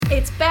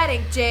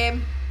exciting,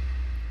 Jim,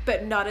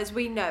 but not as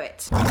we know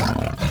it.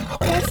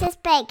 This is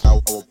big.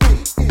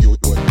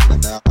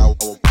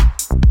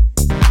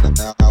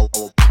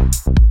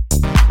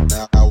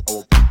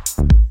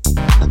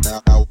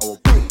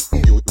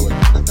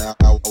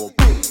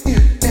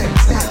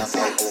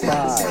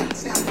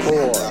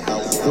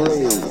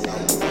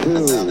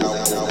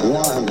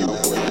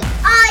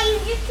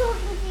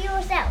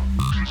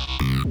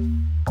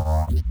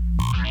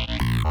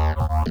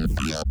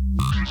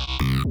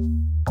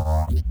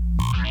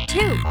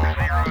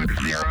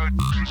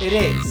 It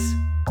is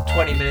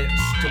 20 minutes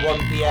to 1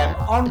 p.m.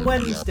 on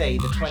Wednesday,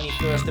 the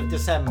 21st of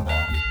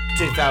December,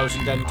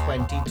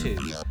 2022.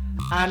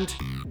 And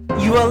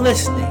you are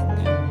listening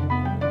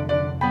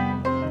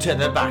to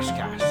the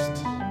BashCast.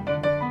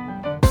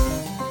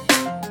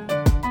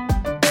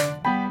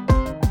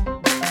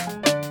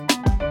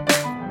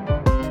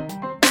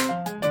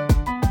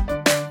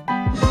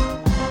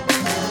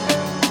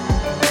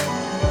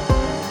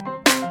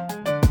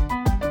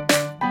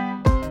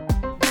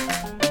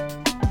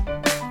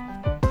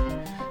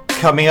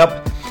 Coming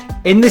up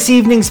in this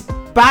evening's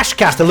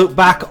BashCast, a look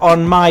back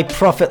on my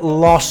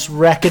profit-loss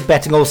record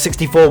betting all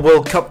 64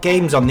 World Cup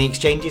games on the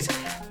exchanges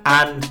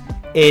and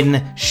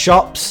in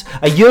shops.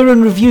 A year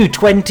in review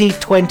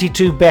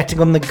 2022 betting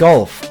on the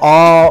golf.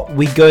 Are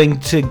we going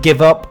to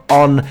give up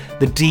on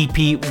the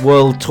DP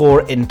World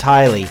Tour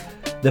entirely?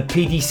 The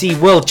PDC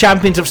World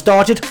Championships have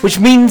started, which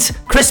means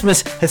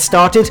Christmas has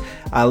started.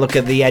 I'll look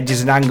at the edges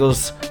and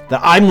angles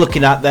that I'm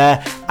looking at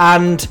there,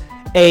 and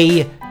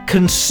a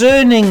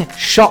concerning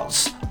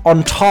shots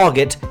on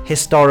target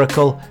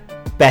historical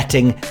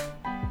betting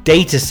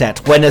data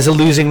set. When is a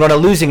losing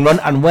run,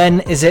 and when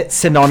is it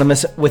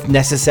synonymous with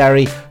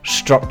necessary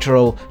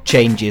structural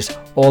changes?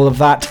 All of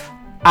that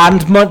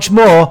and much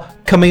more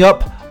coming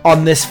up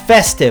on this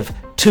festive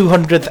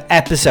 200th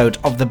episode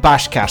of the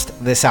BashCast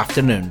this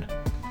afternoon.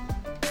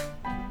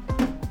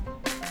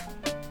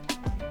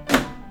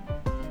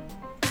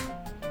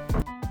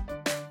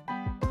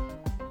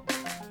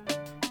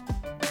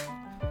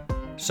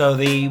 So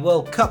the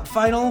World Cup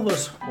final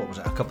was,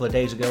 a couple of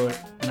days ago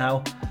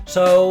now.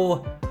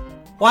 So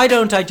why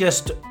don't I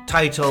just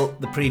title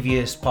the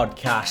previous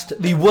podcast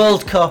the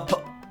World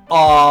Cup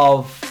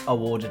of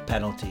Awarded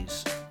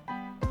Penalties?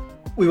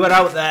 We went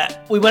out there.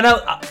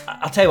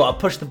 I'll tell you what, I'll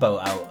push the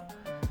boat out.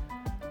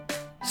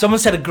 Someone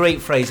said a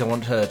great phrase I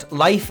once heard.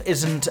 Life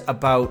isn't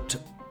about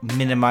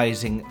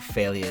minimizing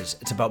failures.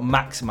 It's about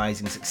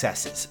maximizing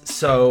successes.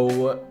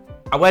 So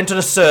I went on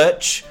a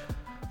search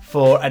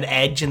for an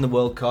edge in the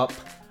World Cup,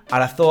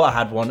 and I thought I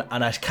had one,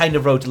 and I kind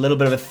of wrote a little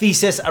bit of a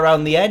thesis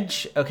around the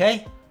edge,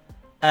 okay?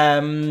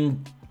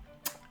 And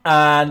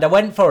I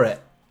went for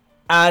it.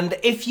 And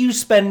if you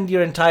spend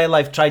your entire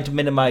life trying to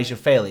minimize your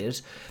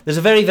failures, there's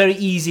a very, very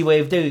easy way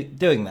of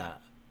doing that,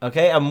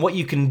 okay? And what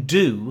you can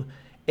do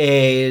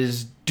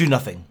is do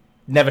nothing.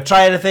 Never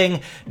try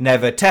anything,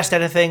 never test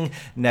anything,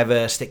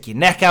 never stick your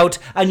neck out,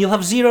 and you'll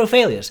have zero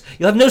failures.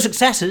 You'll have no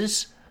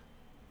successes,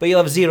 but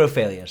you'll have zero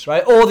failures,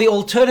 right? Or the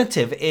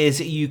alternative is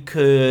you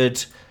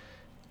could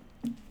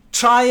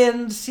try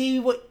and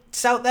see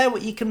what's out there,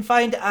 what you can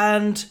find.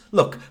 And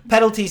look,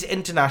 penalties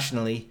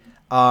internationally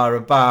are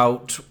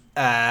about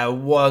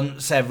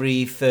once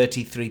every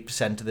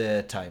 33% of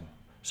the time.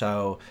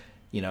 So,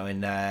 you know,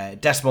 in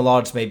decimal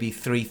odds, maybe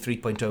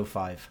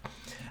 3.05.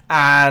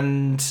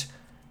 And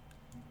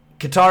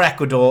Qatar,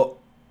 Ecuador,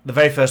 the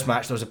very first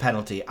match, there was a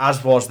penalty,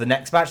 as was the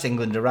next match,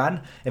 England,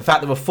 Iran. In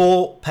fact, there were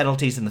 4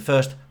 penalties in the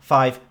first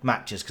 5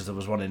 matches, because there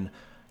was one in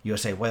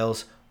USA,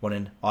 Wales, one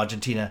in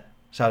Argentina,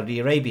 Saudi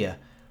Arabia.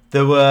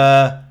 There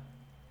were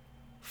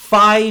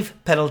 5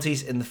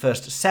 penalties in the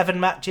first 7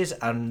 matches,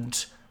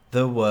 and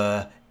there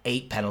were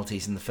 8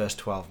 penalties in the first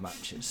 12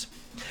 matches.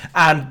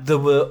 And there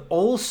were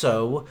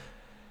also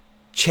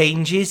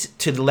changes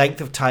to the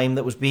length of time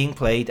that was being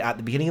played at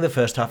the beginning of the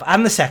first half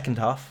and the second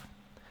half.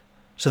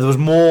 So there was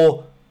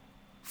more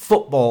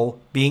football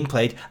being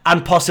played,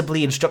 and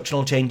possibly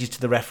instructional changes to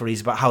the referees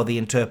about how they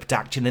interpret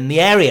action in the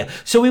area.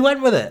 So we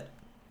went with it.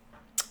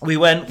 We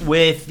went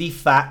with the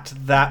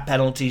fact that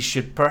penalties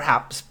should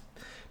perhaps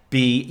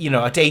be, you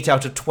know, at 8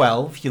 out of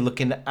 12, you're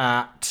looking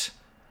at,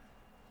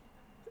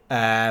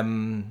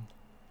 doing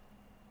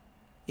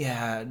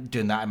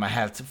that in my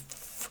head,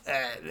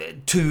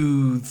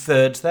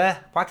 2/3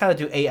 there. Why can't I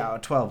do 8 out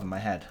of 12 in my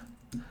head?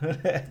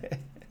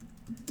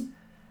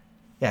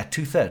 Yeah,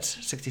 2/3,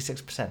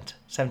 66%,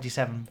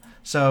 77.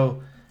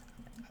 So,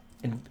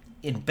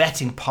 in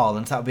betting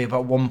parlance, that would be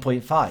about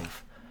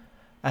 1.5.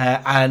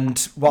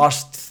 And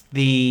whilst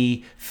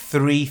the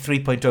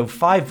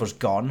 3.05 was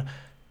gone,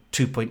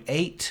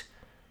 2.8,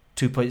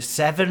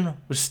 2.7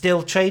 was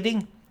still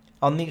trading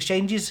on the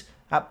exchanges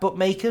at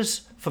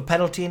bookmakers for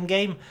penalty in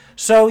game.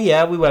 So,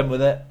 yeah, we went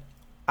with it.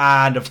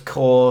 And, of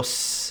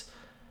course,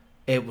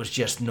 it was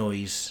just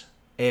noise.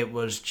 It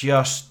was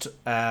just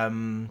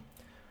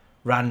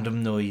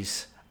random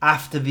noise.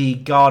 After the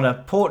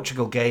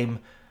Ghana-Portugal game,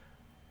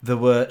 there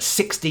were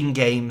 16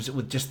 games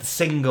with just a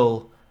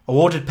single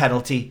awarded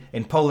penalty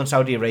in Poland,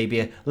 Saudi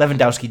Arabia.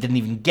 Lewandowski didn't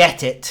even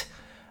get it.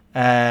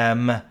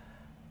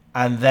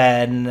 And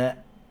then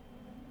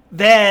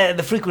there,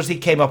 the frequency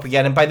came up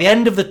again. And by the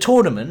end of the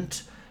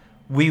tournament,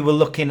 we were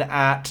looking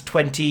at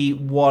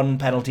 21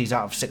 penalties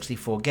out of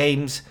 64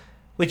 games,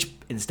 which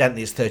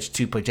incidentally is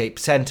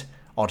 32.8%,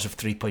 odds of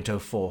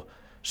 3.04.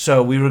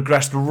 So we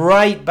regressed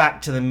right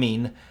back to the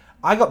mean.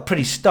 I got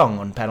pretty stung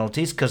on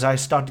penalties because I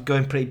started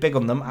going pretty big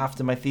on them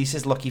after my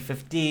thesis. Lucky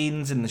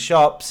 15s in the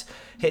shops,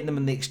 hitting them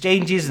in the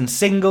exchanges and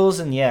singles.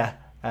 And yeah,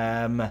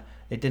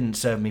 it didn't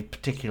serve me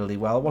particularly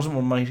well. It wasn't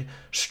one of my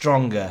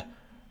stronger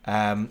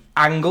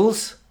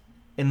angles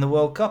in the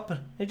World Cup.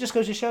 It just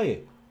goes to show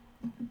you.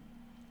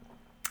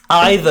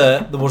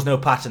 Either there was no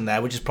pattern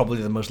there, which is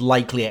probably the most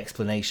likely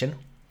explanation.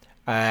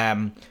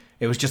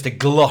 It was just a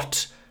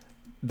glut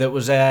that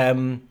was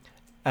a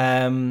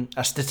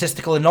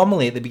statistical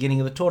anomaly at the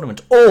beginning of the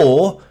tournament.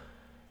 Or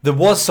there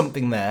was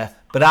something there,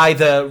 but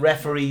either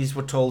referees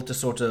were told to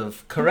sort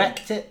of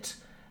correct it,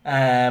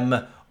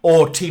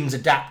 or teams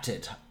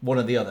adapted, one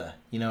or the other.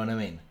 You know what I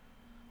mean?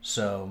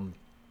 So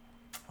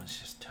let's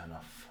just turn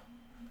off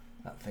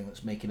that thing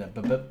that's making a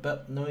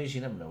bup noise.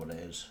 You never know what it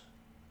is.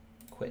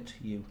 Quit,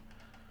 you.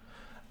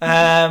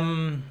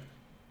 That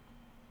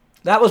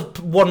was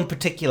one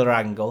particular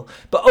angle,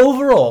 but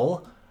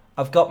overall,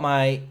 I've got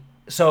my.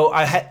 So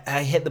I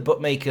hit the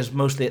bookmakers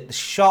mostly at the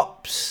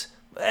shops.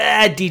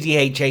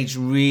 DDHH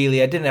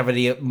really, I didn't have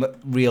any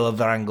real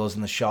other angles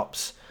in the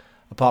shops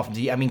apart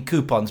from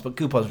coupons, but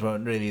coupons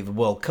weren't really the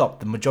World Cup.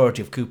 The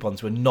majority of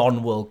coupons were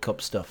non-World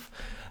Cup stuff.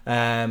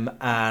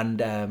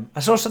 I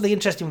saw something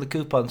interesting with the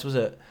coupons. Was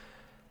it?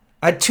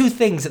 I had two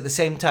things at the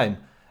same time.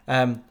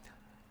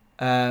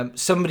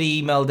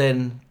 Somebody emailed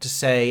in to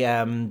say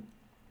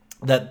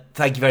that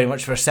thank you very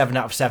much for a 7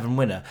 out of 7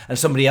 winner, and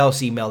somebody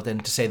else emailed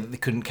in to say that they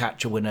couldn't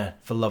catch a winner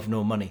for love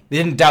nor money. They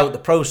didn't doubt the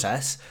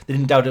process. They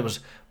didn't doubt it was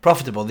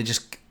profitable. They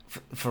just,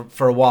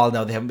 for a while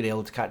now, they haven't been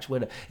able to catch a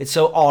winner. It's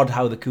so odd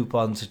how the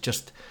coupons are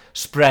just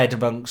spread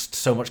amongst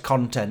so much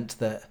content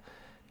that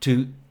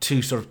two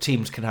sort of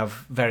teams can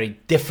have very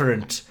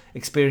different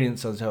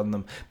experiences on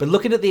them. But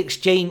looking at the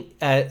exchange,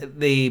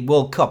 the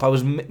World Cup, I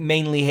was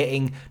mainly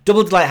hitting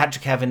double delight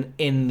hat-trick heaven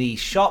in the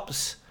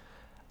shops,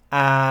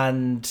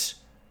 and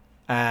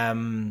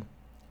the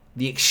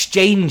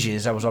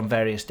exchanges I was on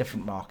various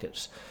different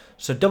markets.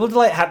 So double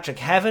delight hat-trick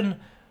heaven,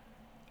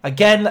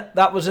 again,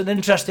 that was an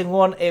interesting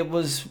one. It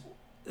was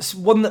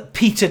one that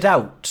petered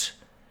out.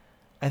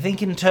 I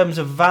think in terms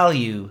of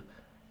value,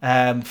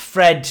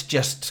 Fred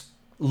just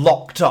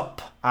locked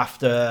up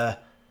after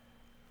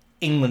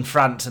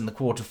England-France in the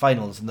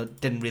quarterfinals, and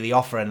that didn't really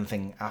offer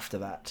anything after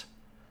that.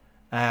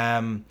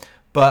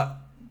 But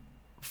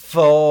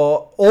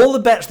for all the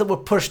bets that were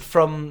pushed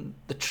from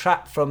the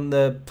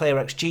Player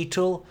XG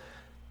tool,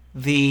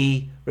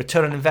 the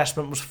return on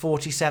investment was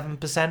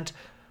 47%.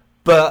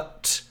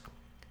 But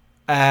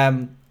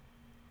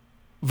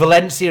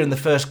Valencia in the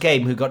first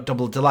game, who got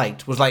double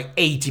delight, was like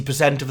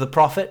 80% of the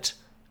profit.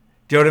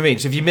 Do you know what I mean?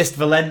 So if you missed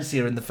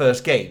Valencia in the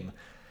first game,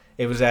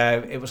 it was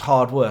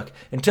hard work.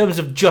 In terms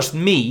of just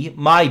me,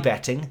 my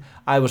betting,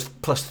 I was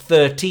plus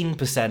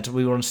 13%.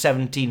 We were on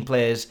 17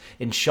 players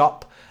in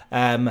shop.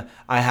 I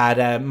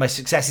had my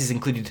successes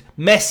included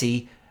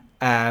Messi,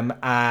 and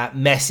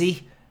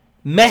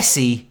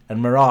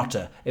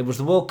Morata. It was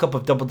the World Cup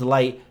of double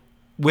delight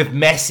with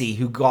Messi,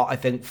 who got, I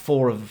think,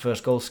 4 of the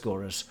first goal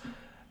scorers.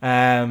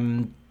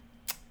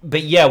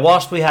 But yeah,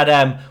 whilst we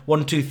had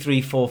 1, 2,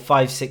 3, 4,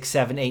 5, 6,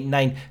 7, 8,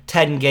 9,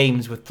 10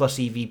 games with plus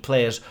EV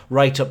players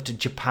right up to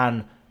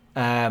Japan,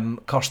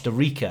 Costa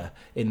Rica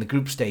in the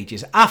group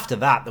stages. After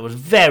that, there was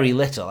very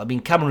little. I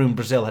mean, Cameroon,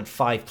 Brazil had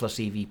 5 plus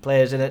EV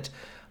players in it.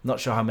 I'm not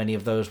sure how many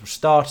of those were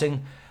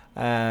starting.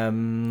 I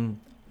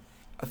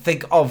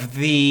think of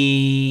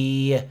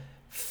the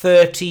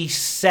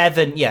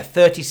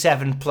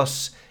 37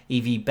 plus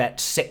EV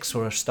bets, 6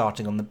 were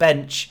starting on the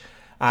bench.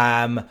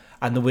 And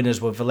the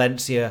winners were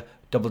Valencia,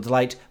 double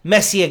delight,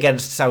 Messi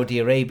against Saudi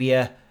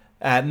Arabia,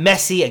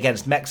 Messi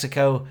against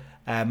Mexico,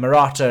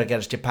 Morata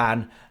against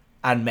Japan,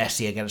 and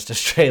Messi against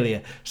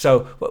Australia.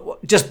 So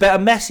just bet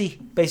on Messi,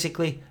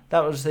 basically.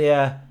 That was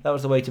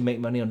the way to make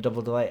money on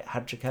double delight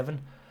hat-trick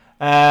heaven.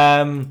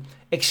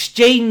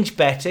 Exchange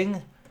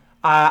betting,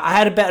 I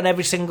had a bet on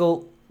every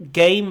single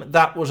game.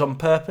 That was on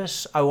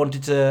purpose. I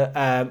wanted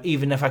to,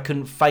 even if I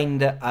couldn't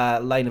find a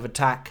line of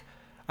attack,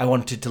 I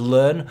wanted to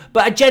learn.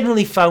 But I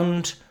generally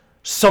found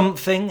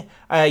something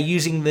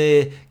using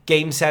the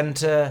game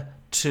center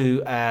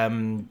to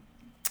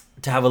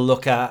have a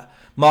look at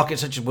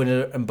markets such as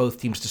winner and both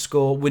teams to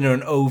score, winner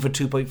and over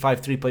 2.5,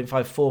 3.5,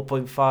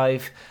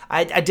 4.5.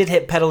 I did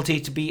hit penalty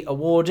to be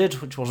awarded,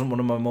 which wasn't one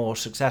of my more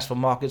successful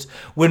markets.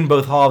 Win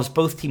both halves,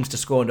 both teams to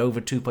score and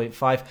over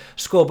 2.5.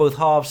 Score both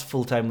halves,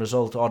 full-time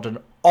result,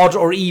 odd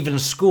or even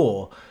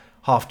score,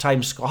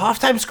 half-time score.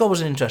 Half-time score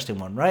was an interesting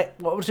one, right?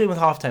 What was doing with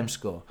half-time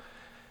score?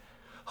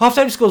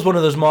 Half-time score is one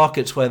of those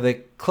markets where the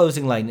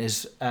closing line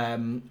is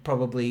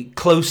probably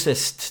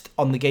closest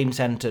on the game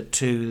centre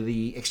to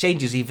the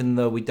exchanges, even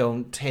though we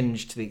don't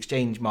hinge to the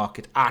exchange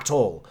market at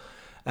all.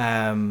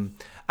 And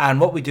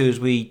what we do is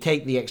we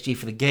take the XG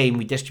for the game,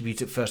 we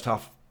distribute it first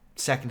half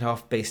second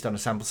half based on a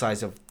sample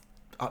size of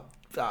a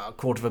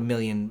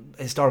 250,000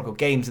 historical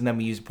games, and then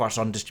we use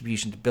Poisson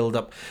distribution to build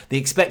up the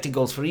expected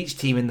goals for each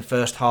team in the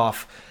first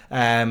half to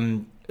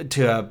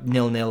a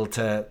 0-0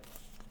 to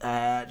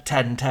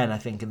 10-10, I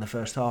think, in the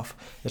first half.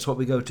 That's what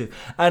we go to.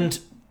 And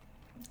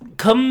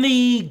come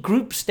the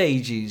group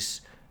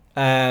stages,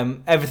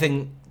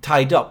 everything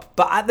tied up.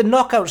 But at the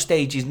knockout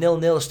stages,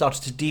 0-0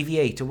 started to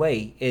deviate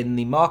away in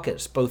the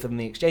markets, both in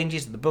the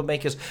exchanges and the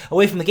bookmakers,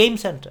 away from the game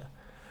centre.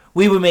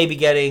 We were maybe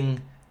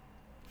getting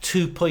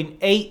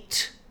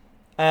 2.8,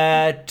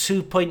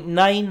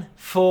 2.9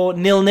 for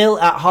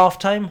 0-0 at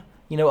half-time,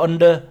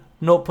 under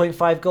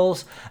 0.5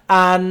 goals.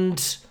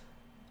 And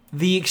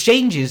the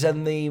exchanges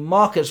and the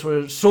markets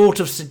were sort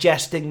of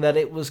suggesting that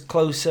it was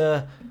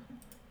closer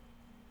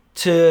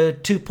to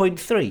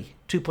 2.3,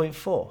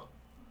 2.4.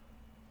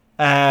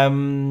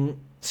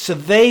 So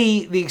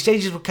the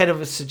exchanges were kind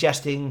of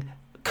suggesting,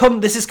 come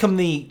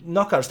the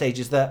knockout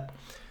stages, that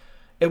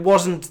it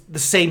wasn't the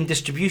same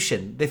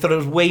distribution. They thought it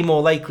was way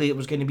more likely it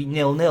was going to be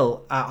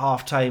 0-0 at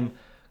half-time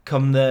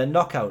come the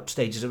knockout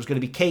stages. It was going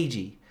to be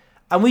cagey.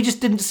 And we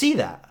just didn't see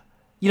that.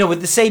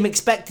 With the same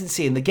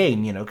expectancy in the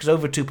game, because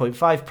over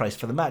 2.5 price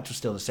for the match was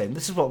still the same.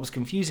 This is what was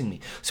confusing me.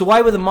 So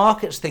why were the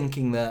markets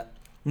thinking that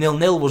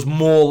 0-0 was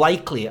more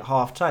likely at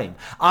half-time?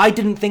 I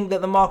didn't think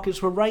that the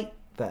markets were right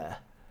there.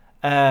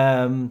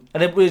 And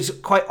it was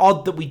quite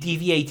odd that we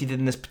deviated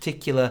in this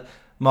particular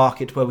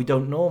market where we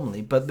don't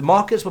normally. But the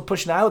markets were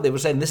pushing out. They were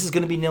saying this is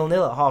going to be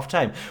 0-0 at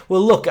half-time.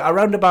 Well, look,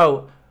 around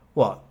about,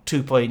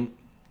 2.3,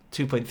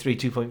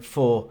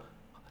 2.4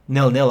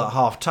 0-0 at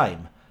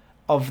half-time.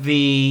 Of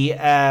the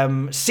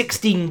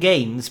 16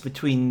 games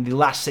between the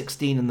last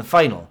 16 and the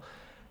final,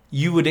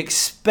 you would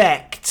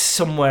expect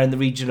somewhere in the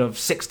region of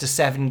 6 to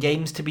 7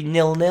 games to be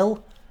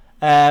 0-0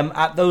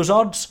 at those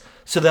odds.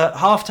 So the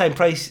half-time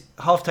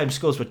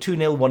scores were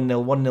 2-0, 1-0,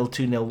 1-0,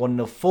 2-0, 1-0,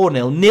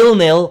 4-0,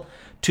 0-0,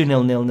 2-0,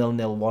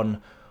 0-0, 0-1,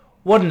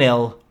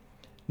 1-0,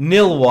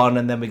 0-1,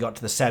 and then we got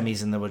to the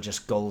semis and there were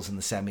just goals in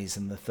the semis,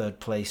 and the third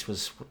place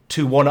was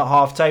 2-1 at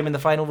half-time and the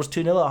final was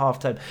 2-0 at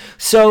half-time.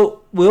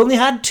 So we only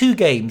had 2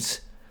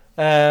 games.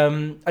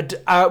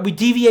 We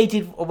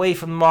deviated away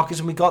from the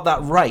markets and we got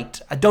that right.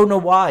 I don't know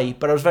why,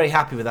 but I was very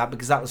happy with that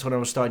because that was when I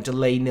was starting to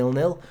lay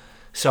 0-0.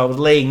 So I was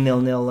laying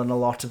 0-0 on a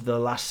lot of the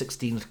last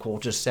 16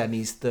 quarters,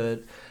 semis,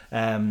 third.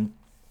 And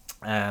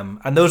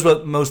those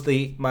were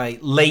mostly my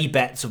lay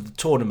bets of the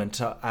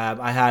tournament.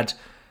 I had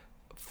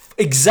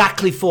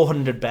exactly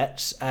 400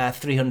 bets,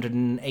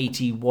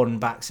 381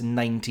 backs and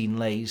 19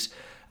 lays.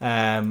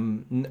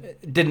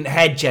 Didn't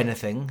hedge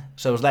anything,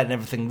 so I was letting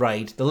everything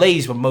ride. The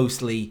lays were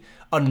mostly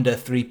under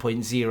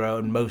 3.0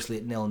 and mostly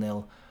at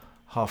 0-0,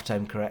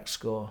 half-time correct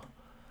score.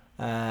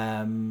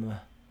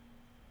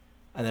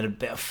 And then a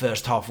bit of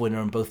first half winner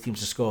on both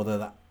teams to score, though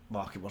that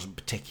market wasn't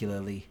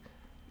particularly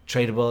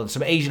tradable. And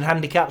some Asian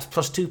handicaps,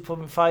 plus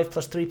 2.5,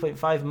 plus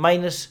 3.5,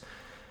 minus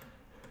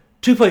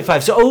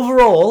 2.5. So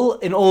overall,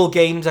 in all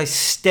games, I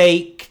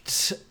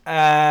staked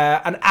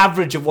an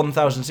average of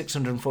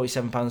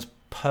 £1,647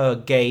 per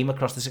game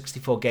across the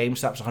 64 games.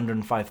 So that's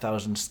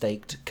 105,000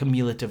 staked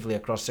cumulatively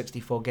across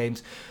 64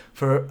 games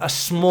for a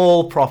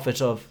small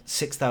profit of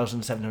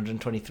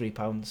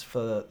 £6,723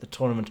 for the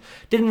tournament.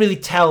 Didn't really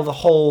tell the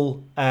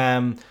whole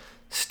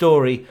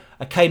story.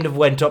 I kind of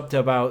went up to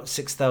about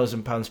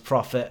 £6,000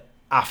 profit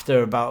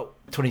after about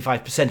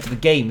 25% of the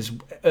games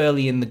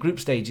early in the group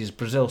stages,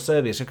 Brazil,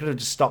 Serbia, so I could have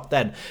just stopped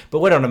then, but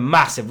went on a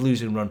massive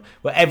losing run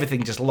where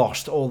everything just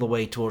lost all the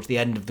way towards the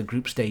end of the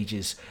group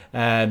stages.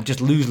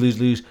 Just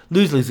lose,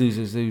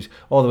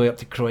 all the way up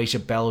to Croatia,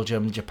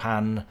 Belgium,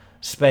 Japan,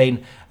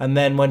 Spain, and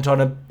then went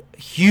on a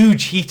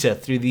huge heater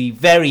through the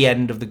very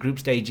end of the group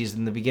stages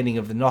and the beginning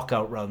of the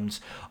knockout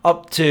rounds,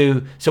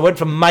 so I went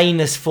from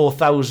minus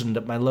 4,000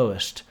 at my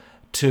lowest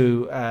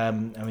to,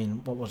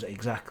 what was it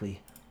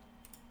exactly?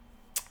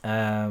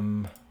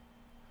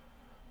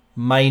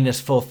 Minus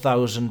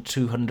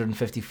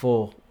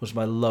 4,254 was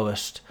my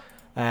lowest.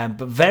 But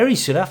very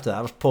soon after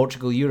that was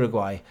Portugal,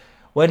 Uruguay.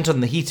 Went on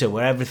the heater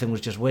where everything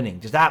was just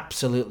winning, just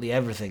absolutely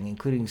everything,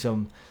 including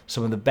some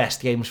of the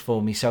best games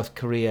for me. South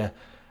Korea,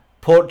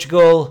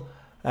 Portugal,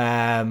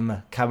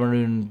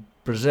 Cameroon,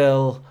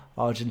 Brazil,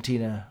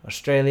 Argentina,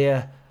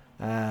 Australia,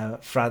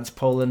 France,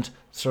 Poland.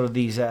 Sort of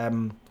these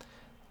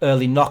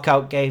early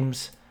knockout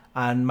games.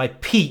 And my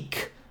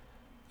peak.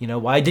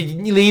 Why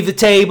didn't you leave the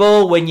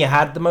table when you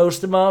had the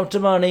most amount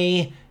of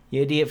money?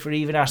 You idiot for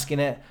even asking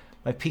it.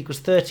 My peak was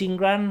 13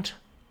 grand,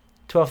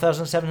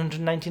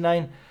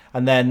 12,799.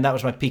 And then that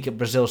was my peak at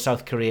Brazil,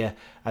 South Korea.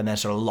 And then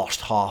sort of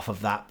lost half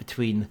of that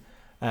between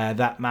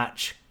that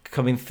match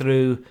coming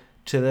through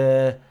to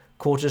the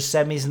quarters,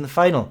 semis and the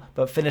final.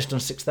 But finished on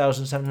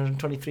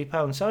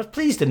 £6,723. So I was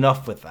pleased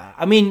enough with that.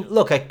 I mean,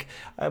 look, I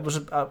was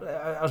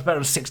betting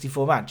on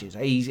 64 matches.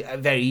 I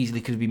very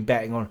easily could have been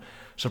betting on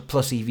sort of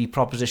plus EV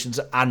propositions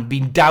and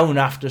been down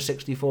after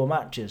 64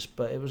 matches,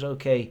 but it was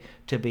okay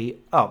to be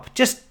up.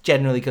 Just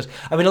generally because,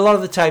 a lot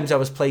of the times I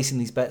was placing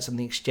these bets on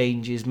the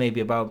exchanges, maybe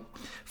about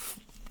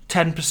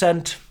 10%,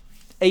 8%,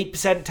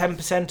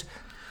 10%.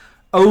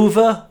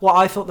 over what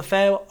I thought the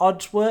fair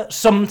odds were.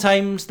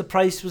 Sometimes the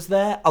price was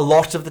there. A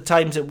lot of the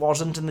times it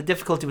wasn't. And the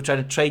difficulty with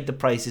trying to trade the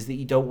price is that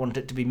you don't want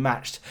it to be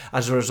matched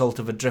as a result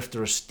of a drift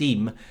or a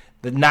steam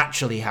that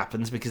naturally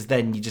happens, because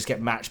then you just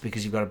get matched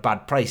because you've got a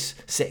bad price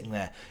sitting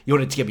there. You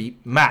want it to be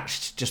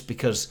matched just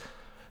because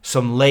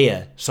some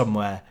layer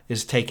somewhere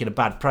is taking a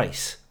bad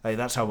price. Like,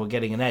 that's how we're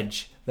getting an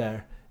edge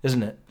there,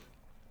 isn't it?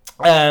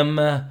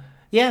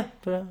 Yeah,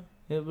 but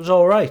it was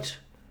all right.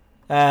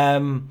 A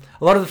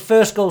lot of the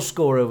first goal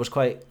scorer was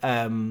quite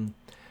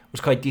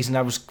decent.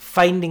 I was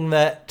finding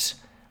that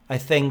I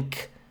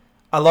think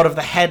a lot of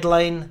the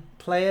headline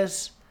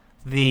players,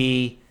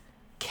 the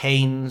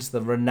Kanes,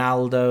 the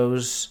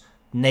Ronaldos,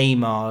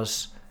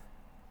 Neymars,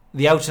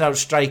 the out-and-out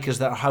strikers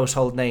that are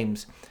household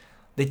names,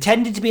 they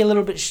tended to be a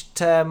little bit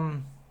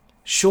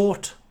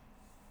short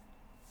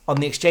on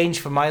the exchange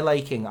for my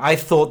liking. I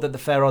thought that the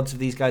fair odds of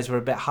these guys were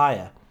a bit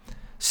higher.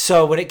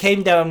 So when it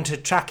came down to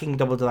tracking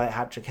Double Delight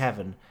Hat-Trick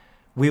Heaven,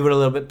 we were a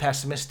little bit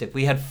pessimistic.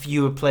 We had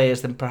fewer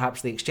players than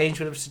perhaps the exchange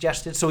would have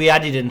suggested, so we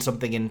added in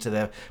something into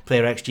the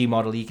player XG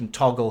model. You can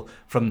toggle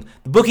from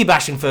the bookie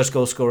bashing first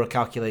goal scorer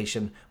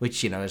calculation,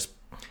 which is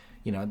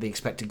the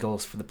expected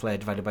goals for the player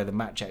divided by the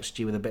match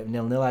XG with a bit of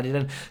 0-0 added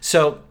in.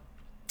 So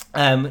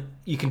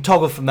you can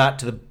toggle from that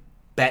to the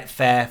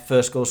Betfair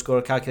first goal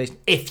scorer calculation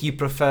if you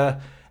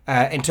prefer.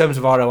 In terms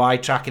of ROI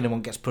tracking, and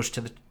one gets pushed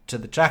to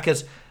the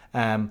trackers.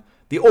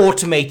 The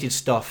automated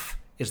stuff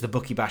is the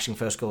bookie bashing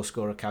first goal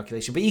scorer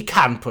calculation, but you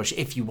can push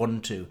if you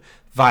want to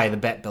via the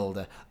Bet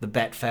Builder, the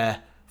Betfair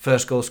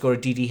first goal scorer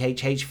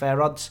DDHH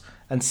fair odds,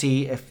 and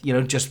see if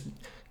just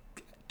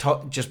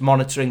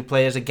monitoring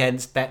players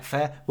against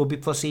Betfair will be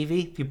plus EV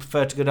if you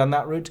prefer to go down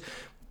that route.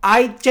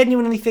 I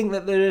genuinely think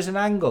that there is an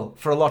angle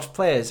for a lot of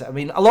players. I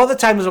mean, a lot of the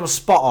times I was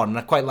spot on, and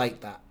I quite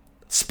like that.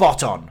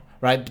 Spot on,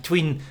 right,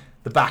 between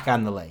the back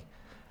and the lay.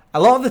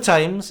 A lot of the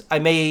times I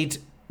made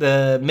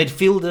the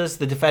midfielders,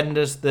 the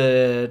defenders,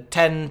 the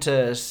 10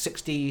 to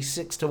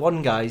 66 to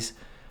 1 guys,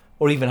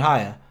 or even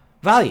higher,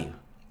 value. In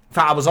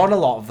fact, I was on a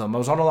lot of them. I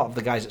was on a lot of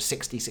the guys at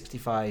 60,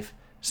 65,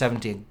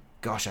 70. And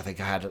gosh, I think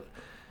I had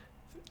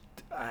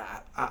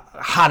a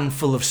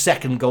handful of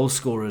second goal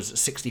scorers at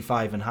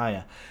 65 and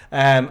higher.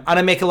 And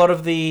I make a lot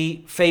of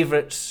the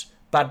favourites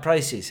bad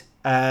prices.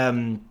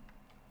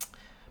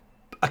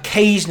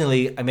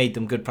 Occasionally, I made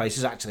them good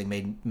prices. I actually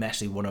made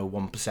Messi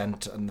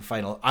 101% in the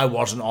final. I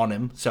wasn't on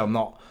him, so I'm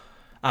not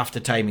after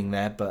timing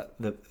there, but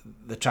the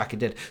tracker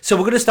did. So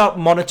we're going to start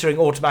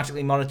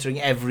automatically monitoring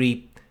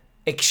every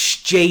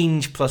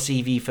exchange plus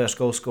EV first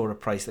goal scorer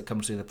price that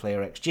comes through the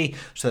player XG,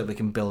 so that we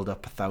can build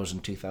up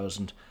 1,000,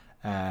 2,000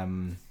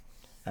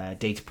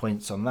 data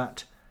points on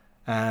that.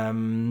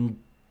 And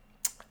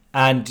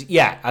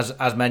yeah,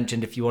 as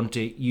mentioned, if you want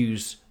to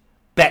use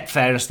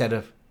Betfair instead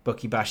of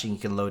bookie bashing, you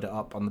can load it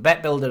up on the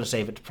Bet Builder and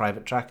save it to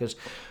private trackers.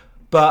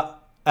 But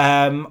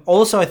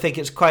also, I think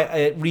it's quite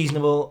a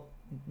reasonable,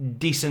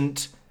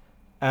 decent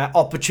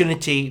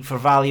opportunity for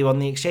value on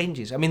the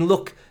exchanges. I mean,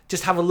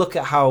 just have a look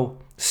at how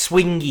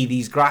swingy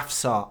these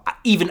graphs are,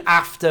 even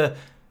after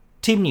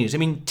team news. I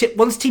mean,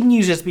 once team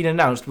news has been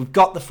announced, we've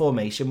got the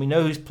formation, we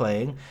know who's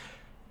playing.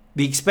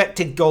 The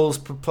expected goals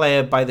per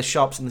player by the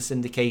shops and the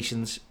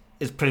syndications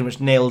is pretty much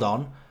nailed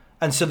on.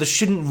 And so there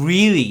shouldn't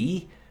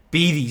really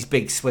be these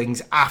big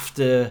swings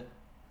after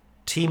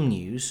team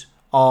news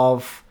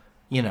of,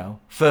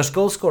 first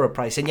goal scorer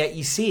price. And yet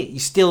you see it. You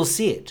still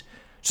see it.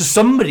 So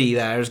somebody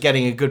there is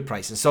getting a good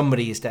price and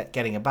somebody is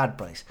getting a bad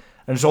price.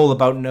 And it's all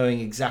about knowing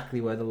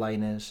exactly where the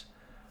line is,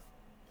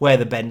 where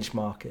the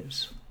benchmark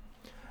is.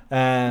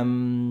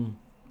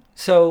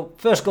 So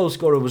first goal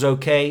scorer was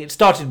okay. It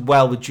started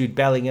well with Jude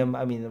Bellingham.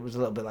 I mean, it was a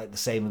little bit like the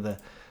same with the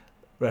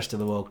rest of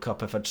the World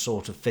Cup. If I'd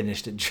sort of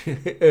finished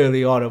it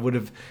early on, it would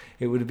have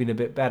been a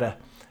bit better.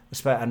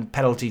 And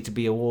penalty to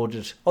be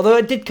awarded. Although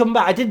it did come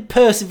back. I did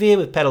persevere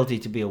with penalty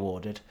to be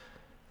awarded.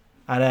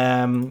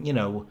 And,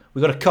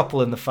 we got a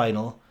couple in the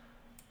final.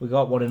 We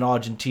got one in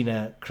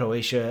Argentina,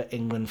 Croatia,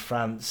 England,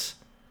 France,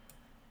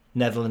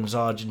 Netherlands,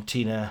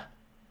 Argentina,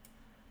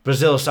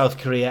 Brazil, South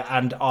Korea,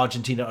 and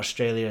Argentina,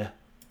 Australia.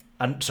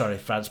 And,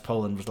 France,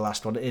 Poland was the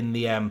last one in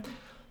the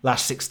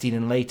last 16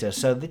 and later.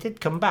 So they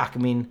did come back. I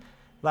mean,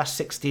 last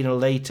 16 or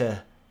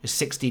later is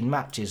 16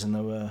 matches, and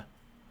there were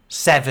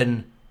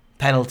 7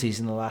 penalties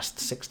in the last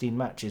 16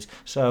 matches.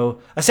 So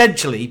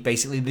essentially,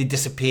 basically, they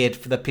disappeared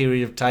for the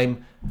period of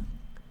time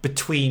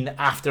between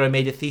after I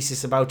made a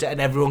thesis about it and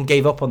everyone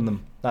gave up on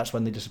them. That's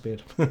when they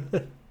disappeared.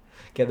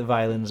 Get the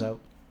violins out.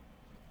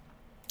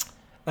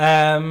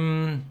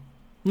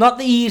 Not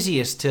the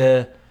easiest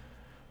to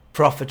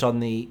profit on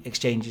the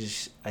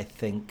exchanges, I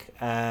think.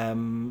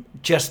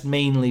 Just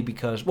mainly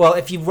because, well,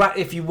 if you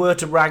were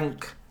to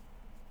rank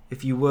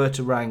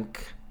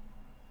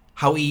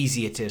how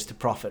easy it is to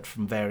profit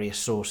from various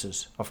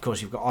sources. Of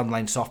course, you've got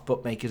online soft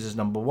bookmakers as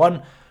number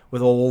one,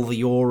 with all the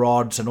your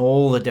odds and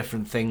all the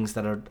different things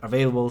that are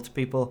available to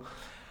people.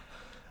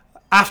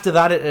 After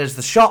that, it is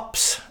the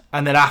shops,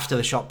 and then after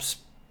the shops,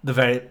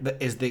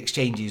 is the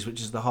exchanges,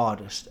 which is the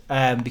hardest.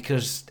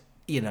 Because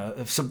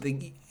if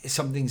something,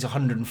 something's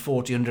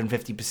 140,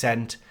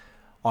 150%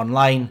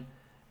 online,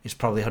 it's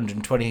probably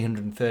 120,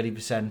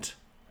 130%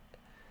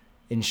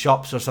 in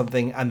shops or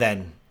something, and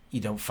then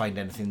you don't find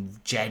anything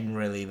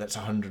generally that's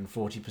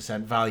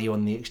 140% value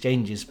on the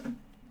exchanges.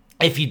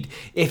 If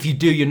you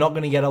do, you're not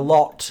going to get a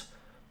lot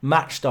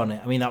matched on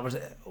it. I mean, that was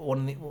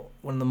one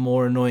of the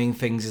more annoying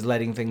things, is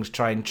letting things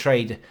try and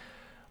trade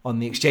on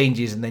the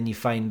exchanges, and then you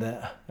find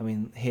that, I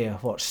mean, here,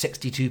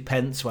 62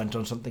 pence went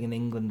on something in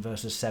England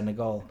versus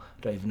Senegal.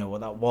 I don't even know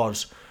what that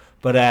was,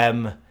 but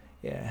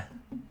yeah.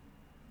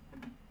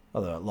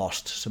 Although it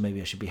lost, so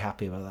maybe I should be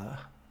happy about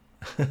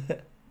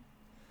that.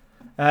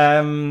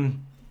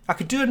 I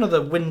could do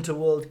another Winter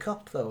World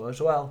Cup though as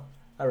well.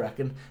 I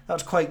reckon that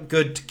was quite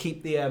good to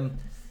keep the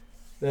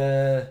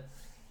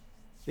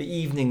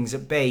evenings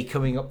at bay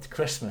coming up to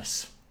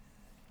Christmas.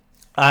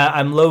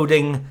 I'm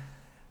loading.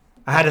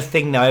 I had a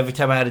thing now. Every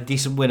time I had a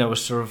decent win, I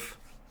was sort of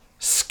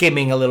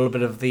skimming a little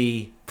bit of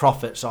the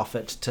profits off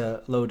it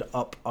to load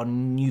up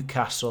on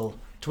Newcastle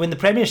to win the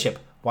Premiership.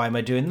 Why am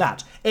I doing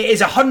that? It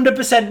is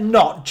 100%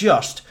 not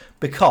just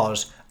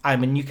because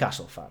I'm a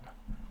Newcastle fan.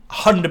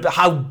 100%.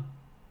 How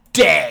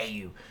dare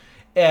you?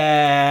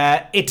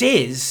 It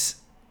is.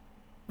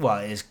 Well,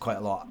 it is quite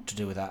a lot to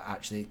do with that,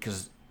 actually,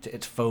 because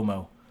it's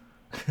FOMO.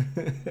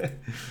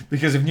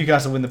 Because if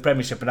Newcastle win the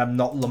Premiership and I'm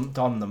not lumped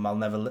on them, I'll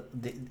never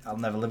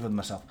live with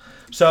myself.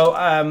 So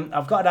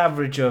I've got an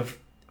average of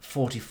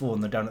 44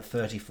 and they're down at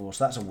 34,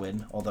 so that's a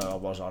win. Although I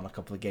was on a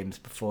couple of games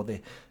before the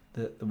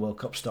World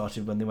Cup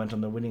started when they went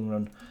on their winning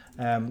run.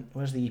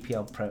 Where's the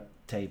EPL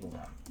table?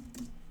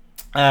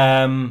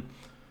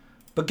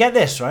 But get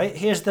this, right?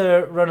 Here's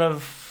the run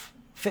of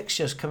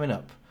fixtures coming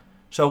up.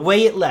 So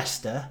away at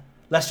Leicester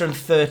in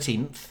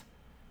 13th.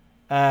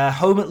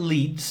 Home at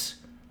Leeds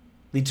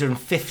are in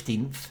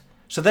 15th.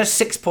 So there's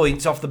 6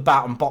 points off the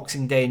bat on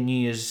Boxing Day and New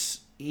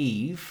Year's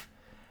Eve.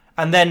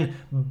 And then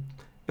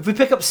if we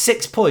pick up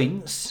 6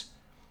 points,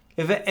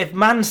 if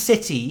Man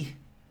City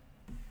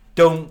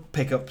don't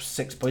pick up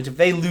 6 points, if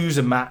they lose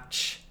a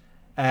match,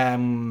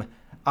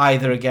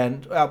 either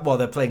again, well,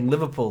 they're playing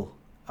Liverpool.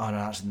 Oh no,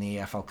 that's in the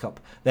EFL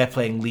Cup. They're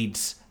playing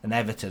Leeds and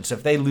Everton. So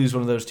if they lose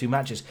one of those two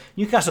matches,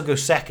 Newcastle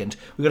goes second.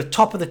 We've got a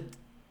top of the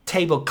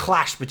table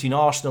clash between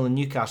Arsenal and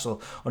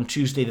Newcastle on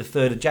Tuesday the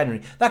 3rd of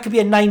January. That could be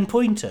a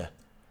 9-pointer.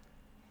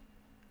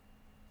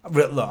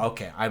 Look,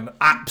 okay, I'm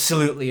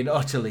absolutely and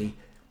utterly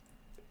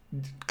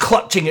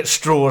clutching at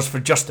straws for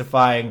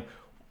justifying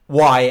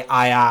why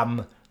I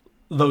am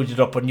loaded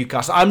up on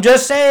Newcastle. I'm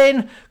just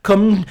saying,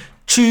 come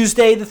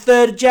Tuesday the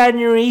 3rd of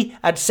January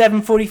at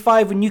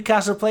 7:45 when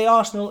Newcastle play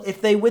Arsenal, if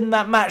they win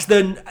that match,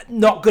 they're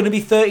not going to be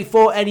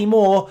 34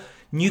 anymore.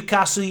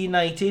 Newcastle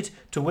United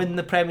to win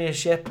the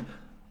Premiership.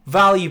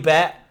 Value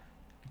bet.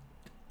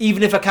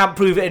 Even if I can't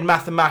prove it in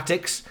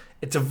mathematics,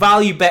 it's a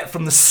value bet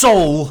from the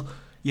soul.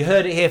 You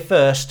heard it here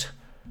first.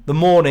 The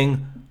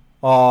morning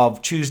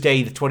of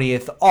Tuesday the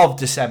 20th of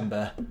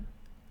December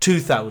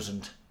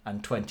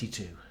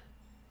 2022.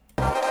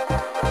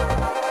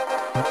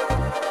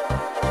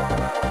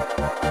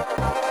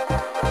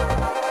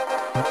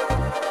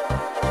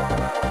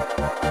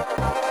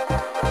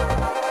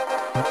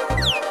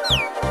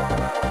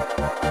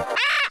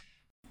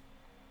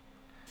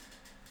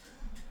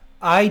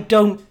 I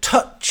don't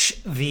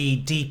touch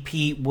the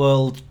DP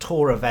World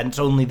Tour events,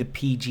 only the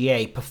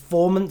PGA.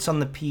 Performance on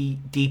the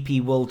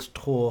DP World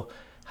Tour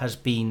has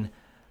been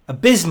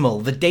abysmal.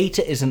 The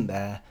data isn't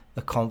there,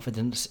 the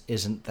confidence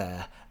isn't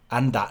there,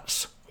 and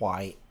that's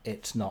why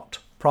it's not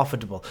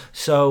profitable.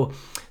 So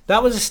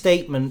that was a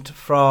statement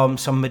from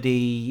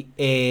somebody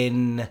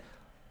in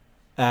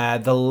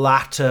the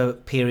latter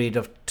period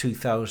of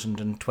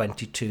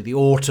 2022, the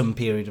autumn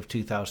period of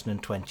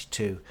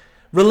 2022.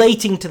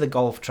 Relating to the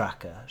golf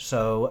tracker.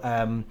 So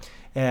I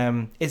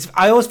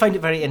always find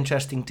it very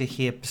interesting to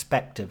hear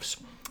perspectives.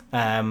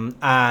 And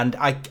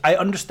I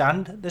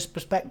understand this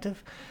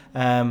perspective.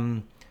 I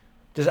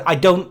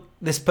don't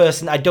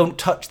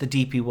touch the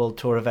DP World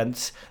Tour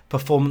events.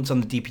 Performance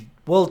on the DP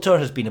World Tour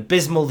has been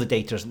abysmal. The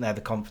data isn't there.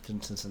 The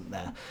confidence isn't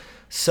there.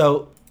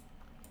 So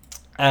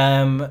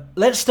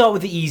let's start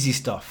with the easy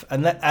stuff.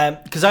 And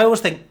because I always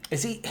think,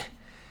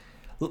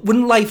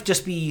 wouldn't life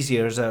just be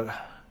easier as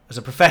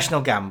a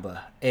professional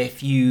gambler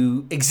if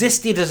you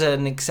existed as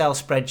an Excel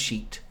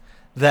spreadsheet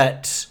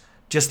that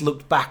just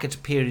looked back at a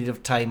period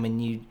of time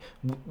and you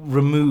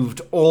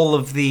removed all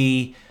of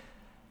the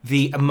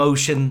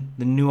emotion,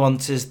 the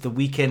nuances, the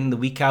week in, the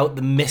week out,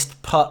 the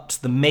missed putts,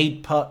 the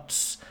made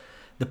putts,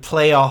 the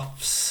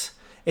playoffs.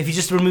 If you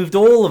just removed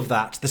all of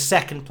that, the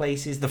second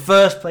places, the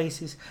first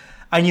places,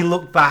 and you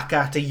look back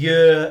at a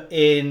year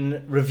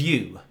in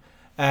review,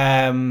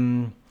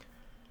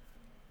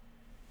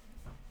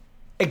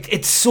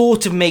 it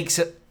sort of makes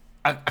a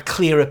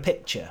clearer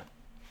picture.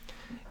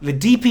 The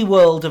DP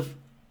World of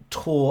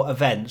Tour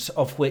events,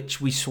 of which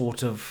we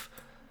sort of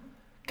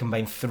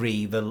combine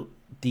three, the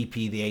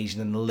DP, the Asian,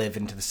 and the Live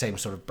into the same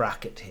sort of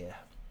bracket here.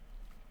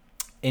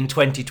 In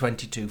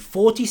 2022,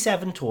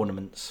 47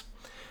 tournaments,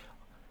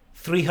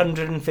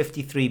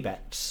 353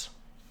 bets.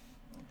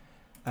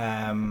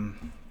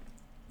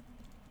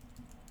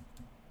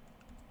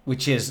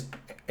 which is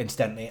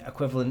incidentally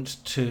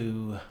equivalent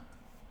to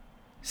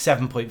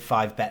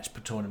 7.5 bets per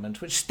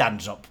tournament, which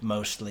stands up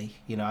mostly.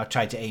 You know, I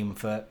tried to aim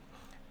for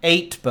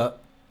 8,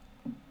 but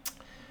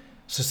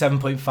so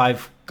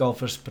 7.5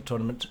 golfers per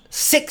tournament,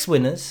 6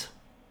 winners.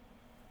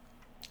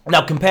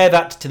 Now compare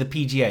that to the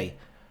PGA.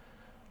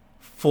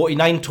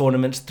 49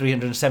 tournaments,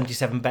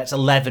 377 bets,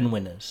 11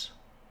 winners.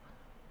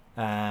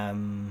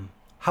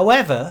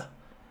 However,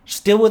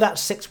 still with that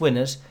 6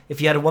 winners,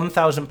 if you had a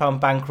 £1,000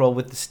 bankroll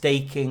with the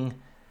staking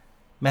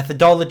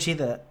methodology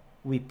that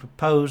we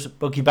propose,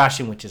 bookie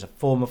bashing, which is a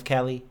form of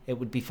Kelly, it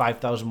would be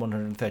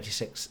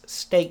 5,136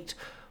 staked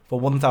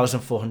for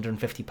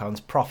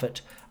 £1,450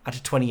 profit at a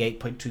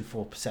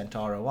 28.24%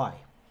 ROI.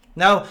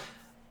 Now,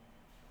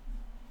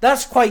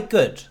 that's quite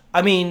good.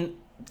 I mean,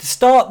 to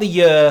start the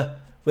year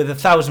with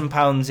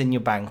 £1,000 in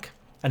your bank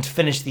and to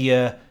finish the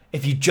year,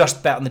 if you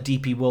just bet on the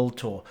DP World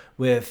Tour,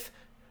 with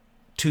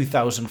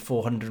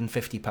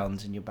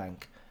 £2,450 in your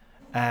bank.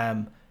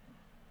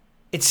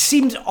 It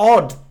seems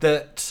odd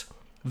that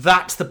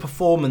that's the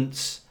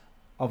performance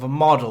of a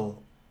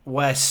model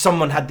where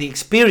someone had the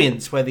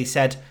experience where they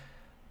said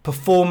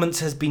performance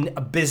has been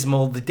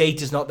abysmal, the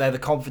data's not there, the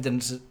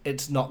confidence,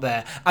 it's not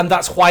there, and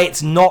that's why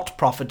it's not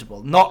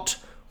profitable, not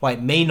why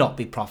it may not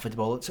be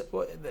profitable.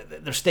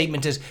 Their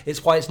statement is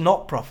it's why it's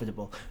not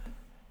profitable.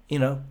 You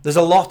know, there's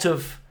a lot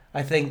of,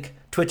 I think,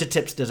 Twitter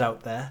tipsters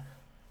out there,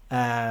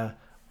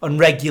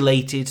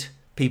 unregulated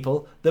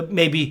people that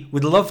maybe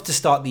would love to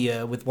start the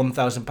year with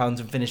 £1,000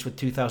 and finish with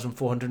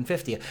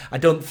 2,450. I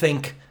don't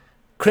think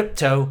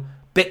crypto,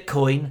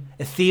 Bitcoin,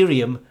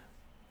 Ethereum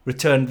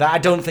returned that. I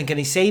don't think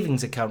any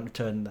savings account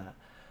returned that.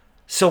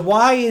 So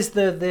why is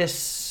there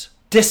this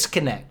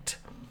disconnect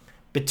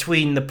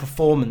between the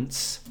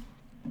performance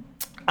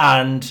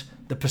and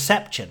the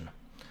perception?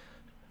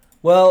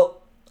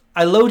 Well,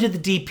 I loaded the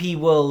DP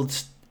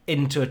World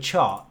into a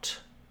chart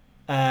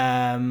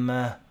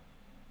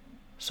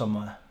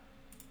somewhere.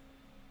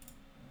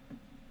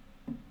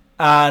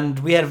 And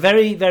we had a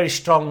very, very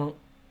strong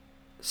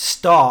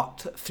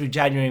start through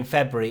January and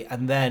February,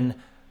 and then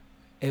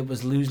it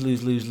was lose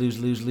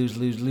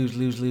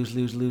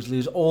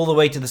all the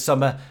way to the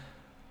summer.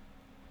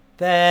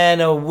 Then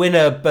a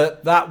winner,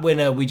 but that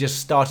winner we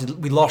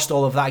lost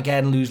all of that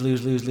again, lose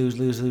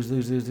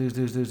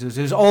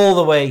all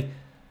the way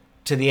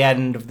to the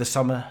end of the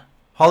summer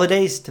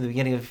holidays, to the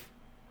beginning of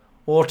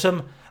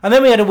autumn. And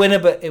then we had a winner,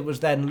 but it was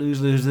then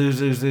lose,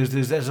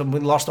 and we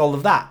lost all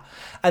of that.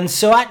 And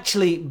so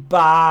actually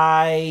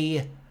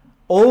by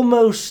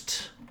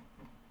almost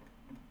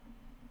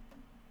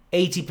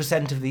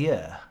 80% of the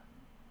year,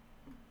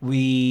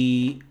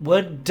 we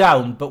weren't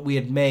down, but we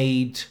had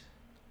made...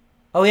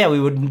 Oh yeah, we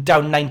were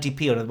down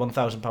 90p on a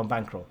 £1,000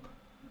 bankroll.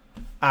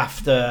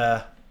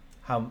 After...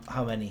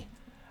 How many?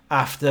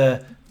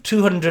 After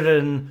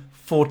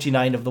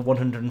 249 of the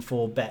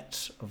 104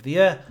 bets of the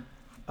year.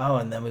 Oh,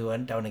 and then we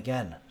went down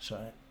again.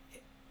 So,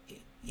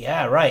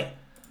 yeah, right.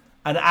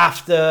 And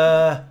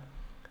after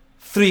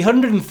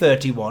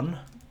 331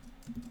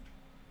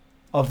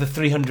 of the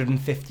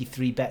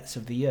 353 bets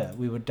of the year,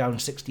 we were down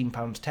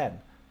 £16.10.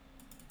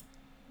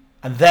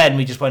 And then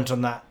we just went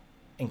on that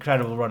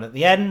incredible run at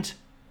the end.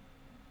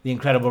 The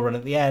incredible run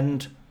at the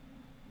end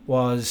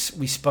was,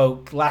 we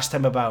spoke last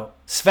time about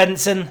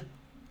Svensson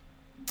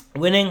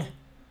winning.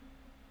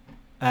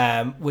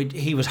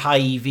 He was high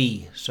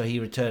EV, so he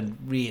returned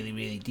really,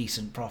 really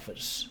decent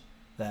profits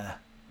there.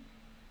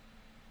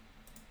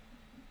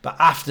 But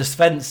after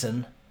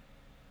Svensson,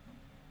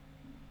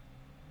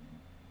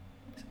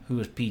 who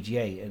was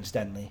PGA,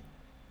 incidentally,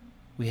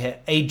 we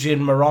hit Adrian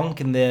Maronk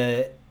in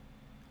the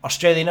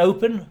Australian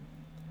Open.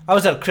 I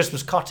was at a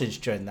Christmas cottage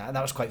during that, and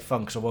that was quite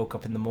fun because I woke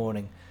up in the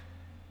morning.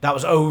 That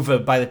was over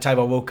by the time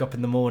I woke up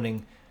in the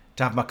morning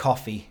to have my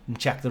coffee and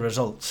check the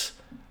results.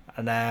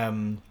 And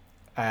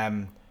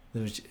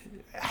there was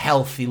a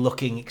healthy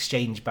looking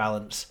exchange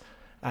balance,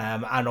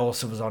 and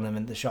also was on him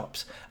in the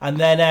shops. And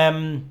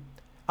then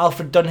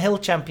Alfred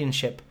Dunhill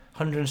Championship,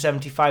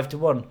 175 to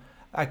 1.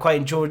 I quite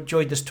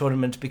enjoyed this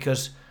tournament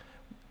because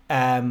we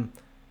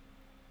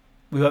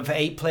went for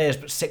 8 players,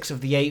 but 6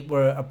 of the 8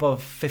 were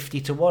above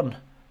 50 to 1.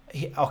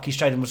 Oki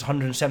Stridham was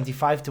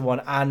 175 to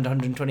 1 and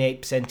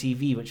 128%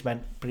 EV, which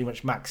meant pretty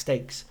much max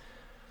stakes.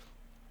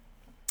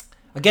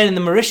 Again, in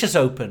the Mauritius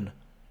Open,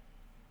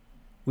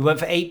 we went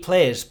for 8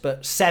 players,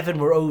 but 7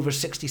 were over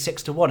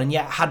 66 to 1, and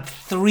yet had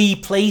 3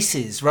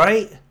 places,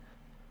 right?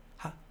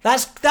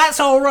 That's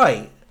all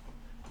right.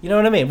 You know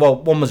what I mean? Well,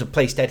 one was a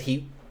place dead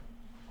heat.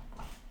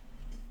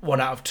 1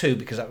 out of 2,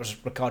 because that was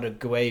Ricardo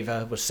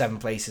Gueva, was 7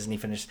 places, and he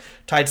finished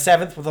tied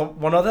 7th with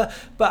one other.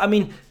 But I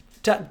mean,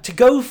 to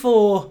go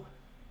for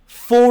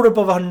 4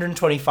 above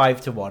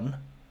 125 to 1,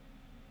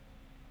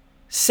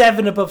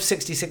 7 above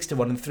 66 to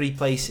 1, and 3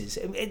 places,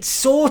 it's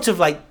sort of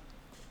like,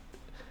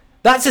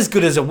 that's as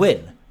good as a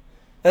win.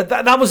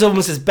 That was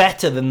almost as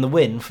better than the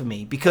win for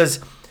me,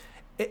 because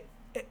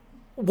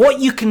what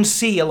you can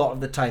see a lot of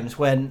the times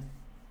when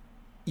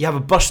you have a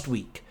bust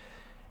week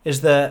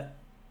is that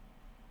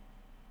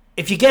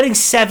if you're getting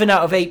 7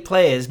 out of 8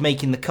 players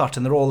making the cut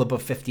and they're all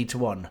above 50 to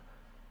 1,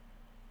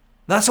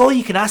 that's all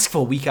you can ask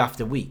for week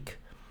after week.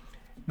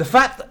 The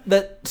fact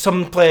that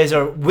some players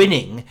are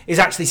winning is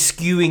actually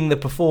skewing the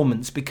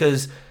performance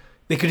because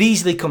they could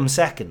easily come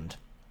second.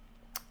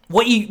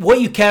 What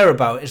you care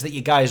about is that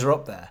your guys are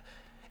up there.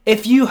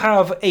 If you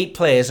have 8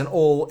 players and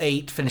all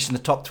 8 finish in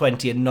the top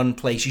 20 and none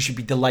place, you should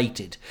be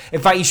delighted.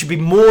 In fact, you should be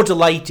more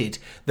delighted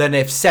than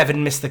if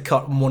 7 miss the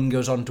cut and 1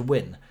 goes on to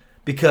win.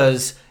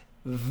 Because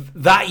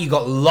that you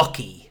got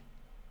lucky.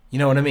 You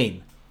know what I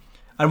mean?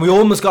 And we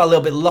almost got a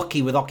little bit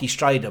lucky with Oki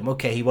Stridham.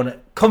 Okay, he won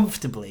it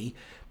comfortably,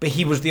 but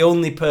he was the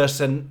only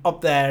person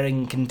up there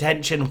in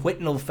contention.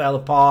 Whitnell fell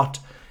apart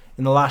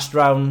in the last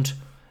round.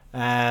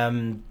 A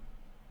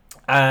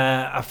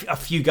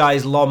few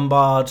guys,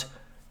 Lombard,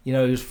 he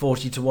was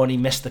 40 to 1. He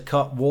missed the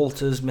cut.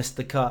 Walters missed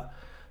the cut.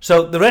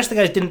 So the rest of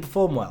the guys didn't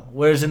perform well.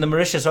 Whereas in the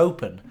Mauritius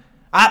Open,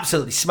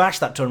 absolutely smashed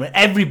that tournament.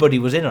 Everybody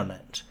was in on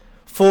it.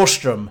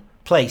 Forstrom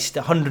placed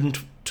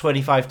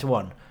 125 to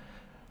 1.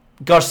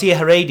 Garcia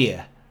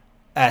Heredia,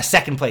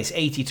 second place,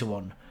 80 to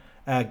 1.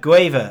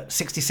 Gueva,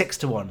 66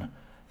 to 1.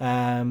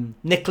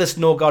 Nicholas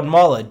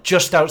Norgard-Moller,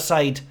 just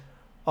outside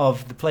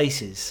of the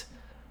places.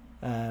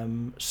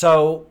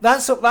 So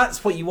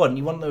that's what you want.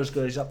 You want those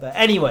guys up there.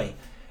 Anyway,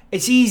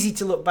 it's easy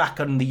to look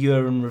back on the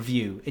year in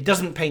review. It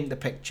doesn't paint the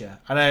picture.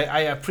 And I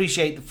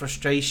appreciate the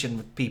frustration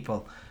with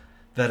people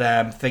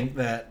that think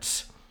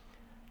that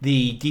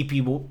the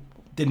DP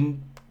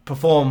didn't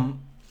perform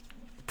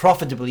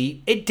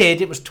profitably. It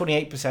did. It was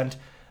 28%.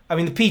 I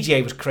mean, the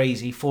PGA was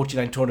crazy.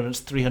 49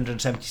 tournaments,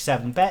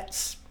 377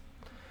 bets.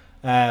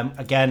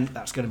 Again,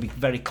 that's going to be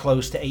very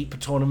close to 8 per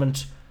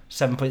tournament,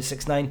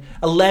 7.69.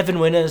 11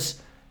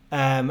 winners.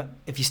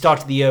 If you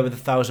started the year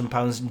with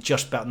 £1,000 and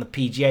just bet on the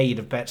PGA, you'd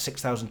have bet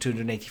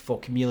 6,284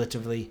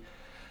 cumulatively.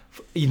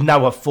 You'd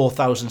now have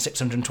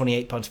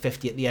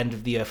 £4,628.50 at the end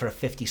of the year for a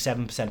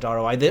 57%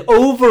 ROI. The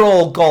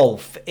overall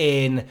golf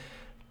in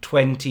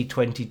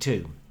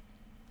 2022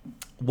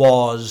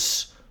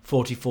 was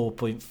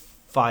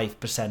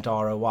 44.5%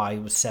 ROI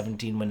with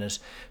 17 winners.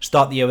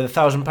 Start the year with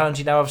 £1,000,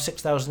 you now have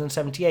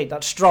 6,078.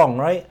 That's strong,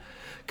 right?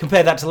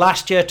 Compare that to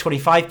last year,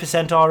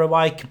 25%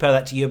 ROI. Compare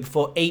that to the year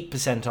before,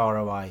 8%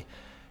 ROI.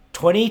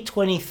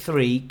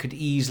 2023 could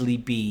easily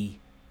be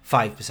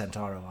 5%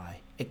 ROI.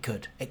 It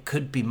could. It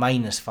could be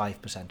minus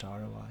 5%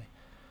 ROI.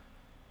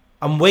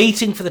 I'm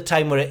waiting for the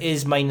time where it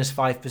is minus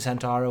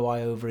 5%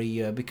 ROI over a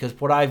year, because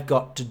what I've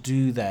got to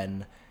do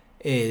then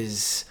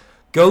is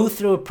go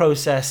through a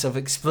process of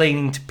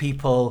explaining to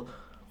people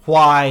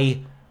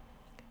why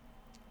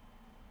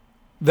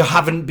there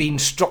haven't been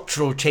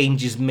structural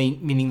changes,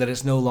 meaning that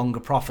it's no longer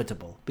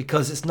profitable,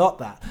 because it's not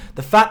that.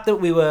 The fact that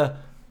we're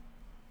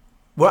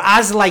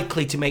as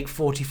likely to make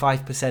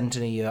 45%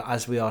 in a year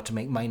as we are to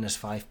make minus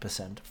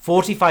 5%.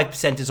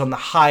 45% is on the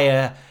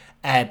higher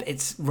ebb.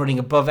 It's running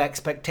above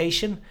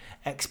expectation.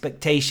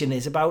 Expectation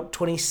is about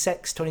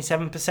 26,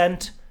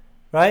 27%,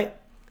 right?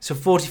 So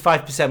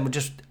 45% would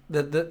just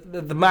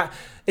the math.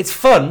 It's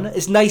fun.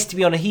 It's nice to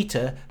be on a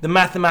heater. The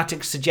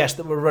mathematics suggest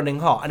that we're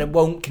running hot, and it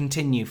won't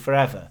continue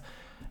forever.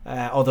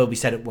 Although we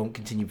said it won't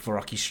continue before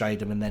Rocky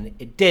Stridham, and then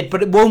it did.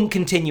 But it won't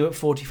continue at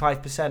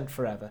 45%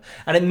 forever.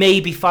 And it may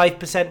be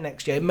 5%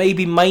 next year. It may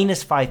be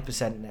minus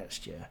 5%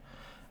 next year.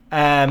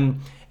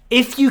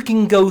 If you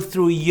can go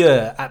through a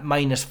year at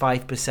minus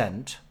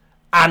 5%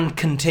 and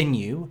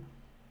continue,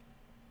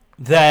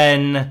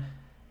 then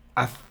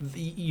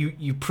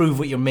you prove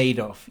what you're made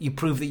of. You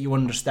prove that you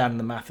understand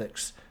the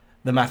mathematics.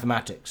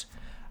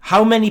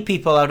 How many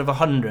people out of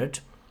 100,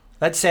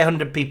 let's say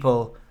 100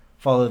 people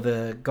follow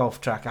the golf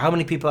tracker, how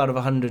many people out of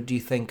 100 do you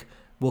think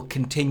will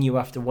continue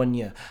after 1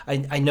 year?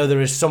 I know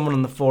there is someone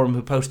on the forum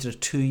who posted a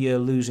 2-year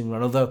losing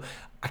run, although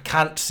I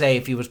can't say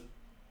if he was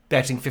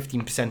betting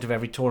 15% of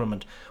every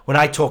tournament. When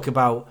I talk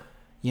about,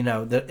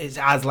 that it's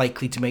as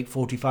likely to make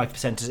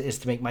 45% as it is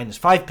to make minus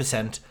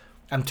 5%,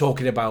 I'm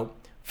talking about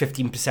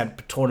 15%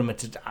 per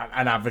tournament at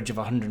an average of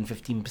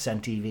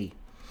 115% EV.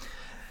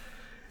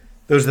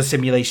 Those are the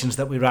simulations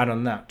that we ran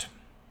on that.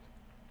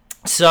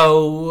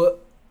 So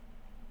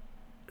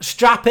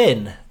strap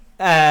in.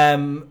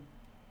 I'm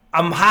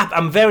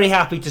very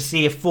happy to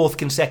see a 4th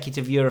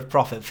consecutive year of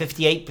profit.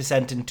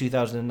 58% in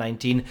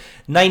 2019,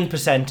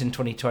 9% in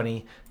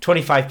 2020,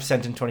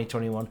 25% in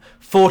 2021,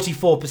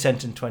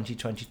 44% in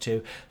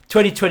 2022.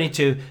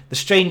 2022, the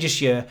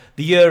strangest year,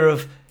 the year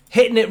of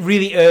hitting it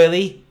really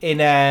early in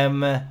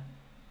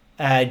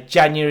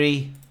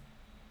January,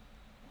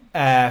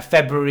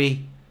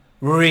 February,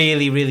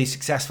 really, really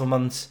successful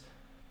months,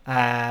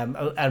 and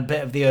a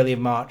bit of the early of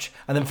March.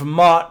 And then from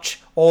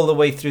March all the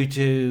way through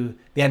to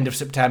the end of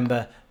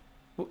September,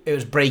 it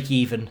was break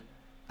even,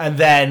 and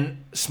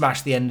then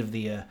smash the end of the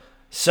year.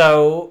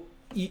 So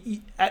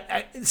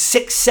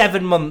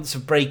 6-7 months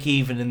of break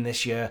even in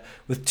this year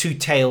with 2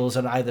 tails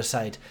on either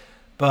side.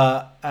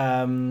 But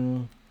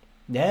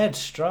Yeah, it's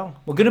strong.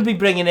 We're going to be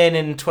bringing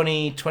in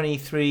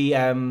 2023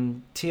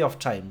 tee-off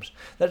times.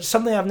 That's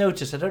something I've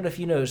noticed. I don't know if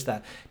you noticed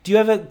that. Do you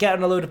ever get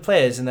on a load of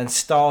players and then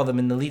star them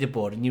in the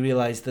leaderboard and you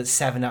realise that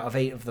 7 out of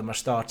 8 of them are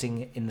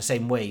starting in the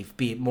same wave,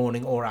 be it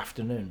morning or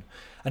afternoon?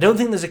 I don't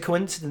think there's a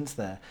coincidence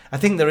there. I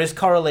think there is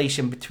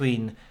correlation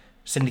between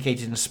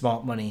syndicated and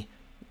smart money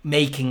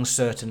making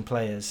certain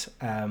players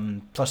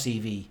plus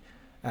EV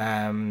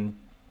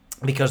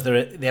because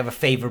they have a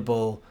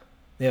favourable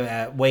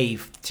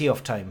wave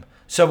tee-off time.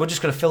 So we're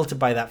just going to filter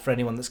by that for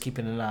anyone that's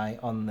keeping an eye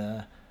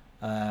on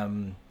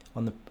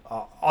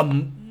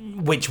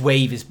which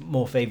wave is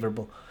more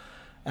favourable.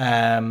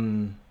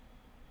 But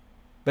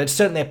it's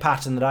certainly a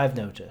pattern that I've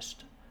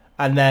noticed.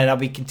 And then I'll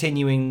be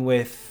continuing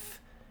with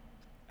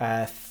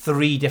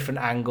 3 different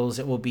angles.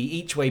 It will be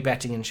each way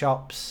betting in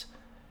shops.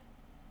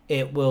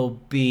 It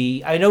will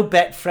be... I know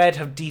Betfred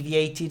have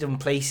deviated on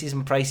places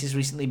and prices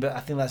recently, but I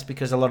think that's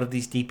because a lot of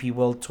these DP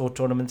World Tour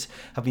tournaments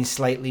have been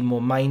slightly more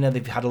minor.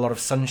 They've had a lot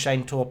of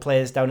Sunshine Tour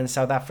players down in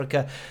South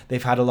Africa.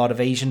 They've had a lot of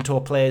Asian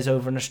Tour players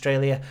over in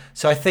Australia.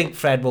 So I think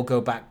Fred will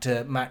go back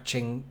to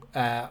matching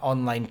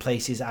online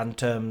places and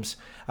terms.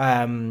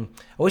 I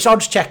wish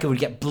Odds Checker would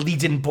get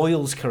bleeding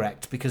Boyles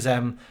correct, because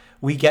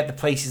we get the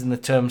places and the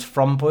terms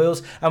from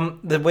Boyles.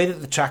 The way that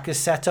the tracker's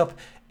set up,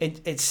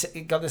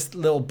 it got this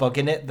little bug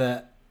in it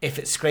that if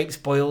it scrapes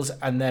Boyles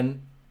and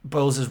then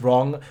Boyles is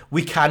wrong,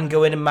 we can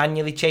go in and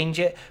manually change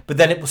it, but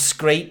then it will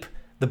scrape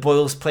the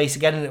Boyles place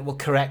again and it will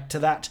correct to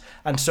that.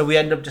 And so we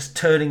end up just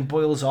turning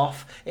Boyles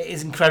off. It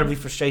is incredibly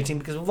frustrating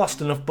because we've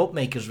lost enough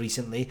bookmakers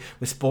recently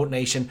with Sport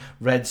Nation,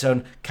 Red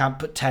Zone, can't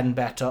put 10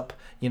 bet up.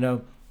 You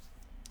know,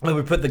 when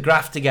we put the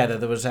graph together,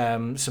 there was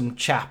some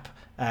chap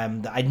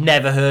that I'd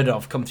never heard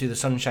of come through the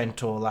Sunshine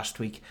Tour last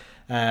week,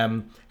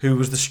 who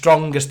was the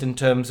strongest in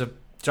terms of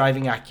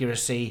driving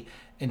accuracy,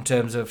 in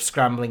terms of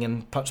scrambling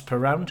and putts per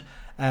round,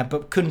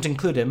 but couldn't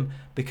include him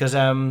because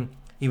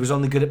he was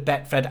only good at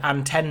Betfred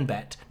and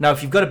 10-bet. Now,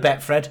 if you've got a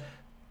Betfred...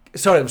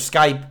 Sorry, it was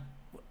Sky...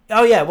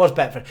 Oh, yeah, it was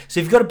Betfred. So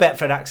if you've got a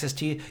Betfred access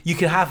to you, you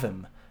can have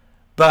him.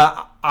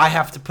 But I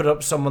have to put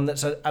up someone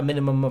that's a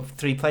minimum of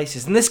 3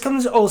 places. And this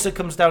also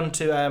comes down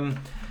to...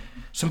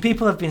 some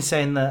people have been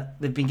saying that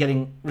they've been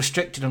getting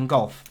restricted on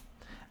golf.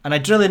 And I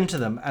drill into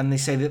them and they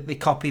say that they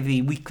copy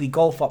the weekly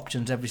golf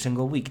options every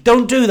single week.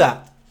 Don't do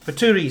that for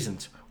 2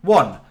 reasons.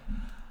 1,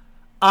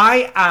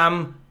 I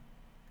am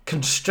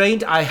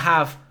constrained. I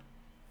have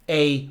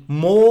a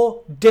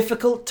more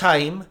difficult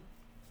time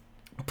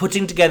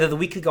putting together the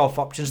weekly golf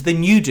options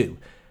than you do.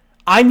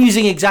 I'm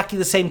using exactly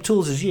the same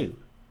tools as you.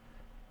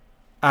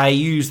 I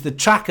use the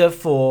tracker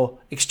for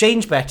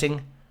exchange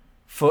betting,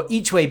 for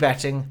each way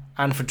betting,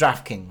 and for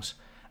DraftKings.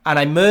 And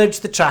I merge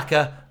the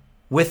tracker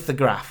with the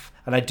graph.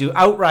 And I do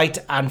outright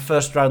and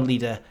first round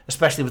leader,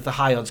 especially with the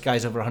high odds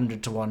guys over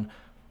 100 to 1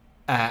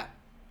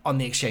 on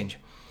the exchange.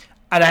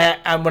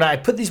 And when I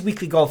put these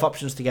weekly golf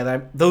options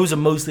together, those are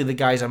mostly the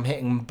guys I'm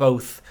hitting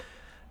both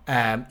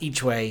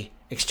each way,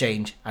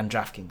 exchange, and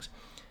DraftKings.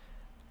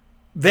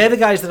 They're the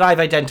guys that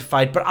I've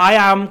identified, but I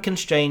am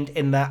constrained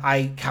in that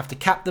I have to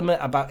cap them at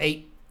about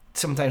 8,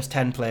 sometimes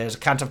 10 players. I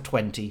can't have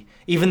 20,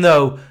 even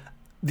though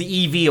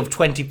the EV of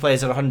 20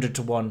 players at 100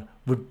 to 1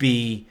 would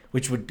be,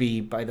 which would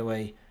be, by the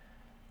way,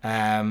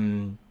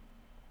 well,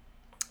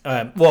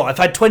 if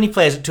I had 20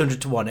 players at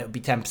 200 to 1, it would be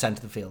 10%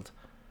 of the field.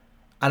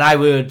 And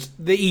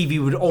the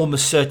EV would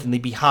almost certainly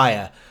be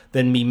higher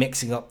than me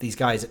mixing up these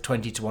guys at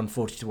 20 to 1,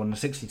 40 to 1, and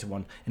 60 to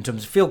 1 in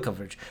terms of field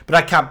coverage. But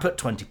I can't put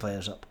 20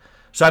 players up.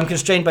 So I'm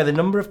constrained by the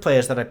number of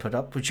players that I put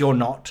up, which you're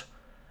not.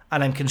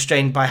 And I'm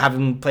constrained by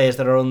having players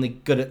that are only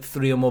good at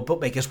 3 or more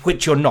bookmakers,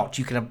 which you're not.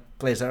 You can have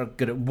players that are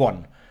good at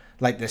 1,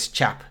 like this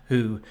chap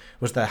who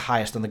was the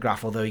highest on the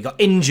graph, although he got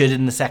injured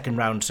in the second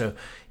round, so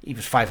he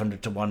was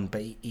 500 to 1,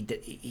 but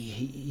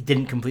he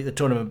didn't complete the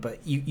tournament. But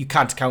you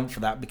can't account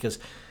for that because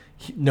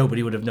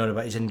nobody would have known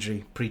about his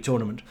injury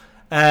pre-tournament.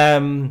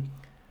 I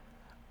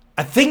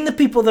think the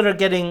people that are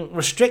getting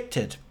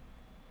restricted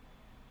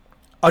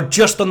are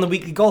just on the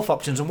weekly golf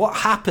options. And what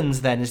happens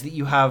then is that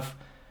you have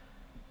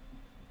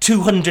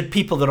 200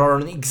 people that are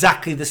on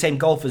exactly the same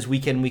golfers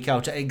week in, week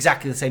out, at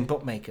exactly the same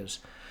bookmakers.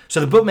 So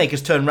the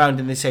bookmakers turn around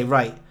and they say,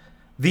 right,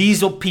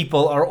 these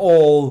people are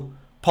all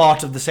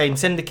part of the same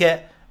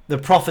syndicate. They're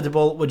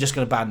profitable. We're just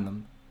going to ban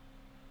them.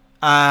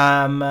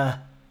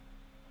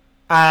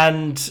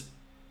 And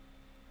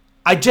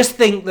I just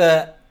think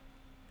that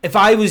if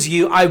I was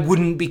you, I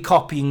wouldn't be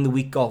copying the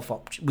weekly golf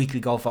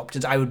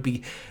options. I would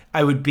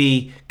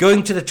be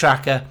going to the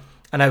tracker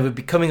and I would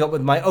be coming up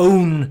with my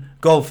own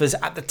golfers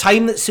at the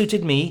time that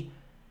suited me.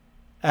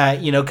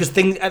 Because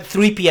things at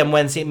 3 p.m.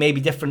 Wednesday, it may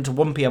be different to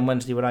 1 p.m.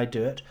 Wednesday when I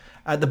do it.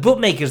 At the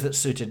bookmakers that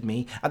suited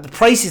me, at the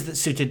prices that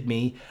suited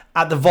me,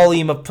 at the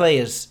volume of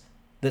players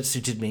that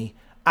suited me,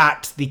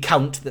 at the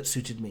count that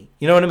suited me.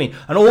 You know what I mean?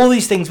 And all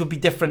these things would be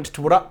different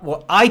to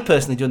what I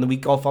personally do in the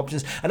week golf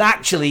options. And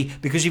actually,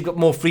 because you've got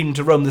more freedom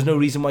to roam, there's no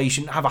reason why you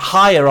shouldn't have a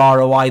higher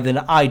ROI than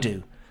I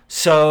do.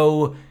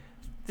 So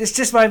it's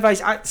just my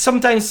advice.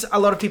 Sometimes a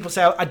lot of people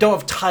say, I don't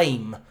have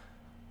time,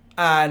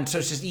 and so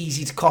it's just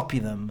easy to copy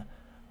them.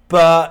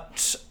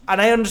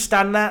 And I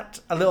understand that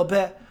a little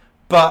bit,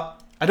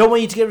 but I don't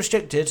want you to get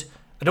restricted.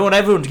 I don't want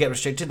everyone to get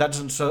restricted. That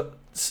doesn't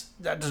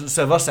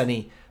serve us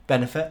any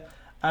benefit.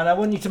 And I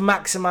want you to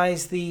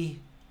maximise the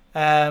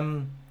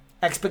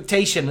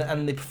expectation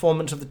and the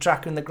performance of the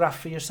tracker and the graph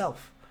for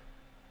yourself.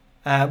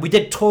 We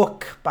did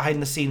talk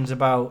behind the scenes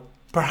about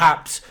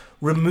perhaps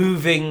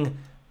removing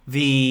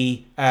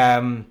the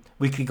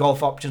weekly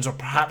golf options, or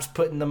perhaps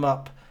putting them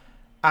up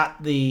at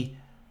the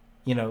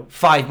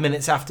 5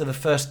 minutes after the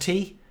first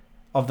tee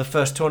of the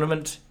first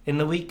tournament in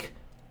the week.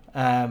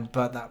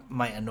 But that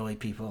might annoy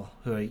people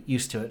who are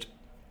used to it.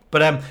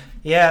 But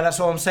yeah, that's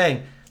all I'm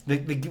saying.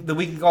 The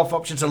weekly golf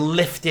options are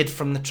lifted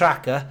from the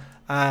tracker.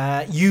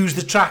 Use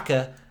the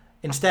tracker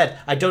instead.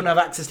 I don't have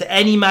access to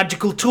any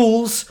magical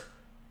tools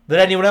that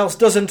anyone else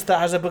doesn't that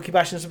has a Bookie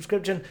Bashing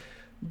subscription.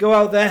 Go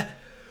out there.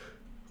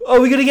 Are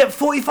we going to get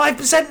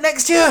 45%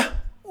 next year?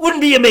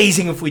 Wouldn't be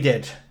amazing if we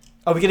did.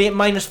 Are we going to get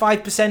minus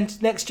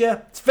 5% next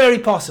year? It's very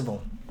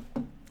possible.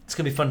 It's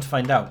going to be fun to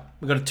find out.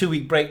 We've got a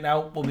 2-week break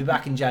now. We'll be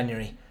back in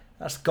January.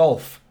 That's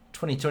golf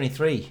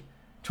 2023.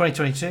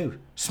 2022.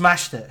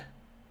 Smashed it.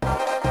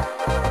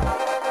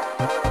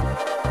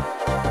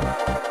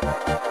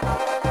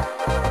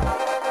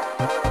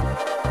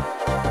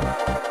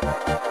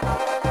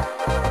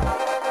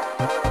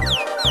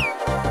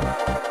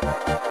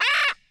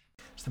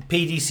 It's the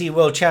PDC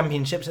World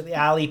Championships at the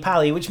Ali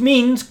Pali, which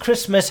means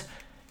Christmas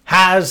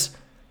has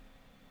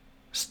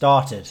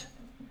started.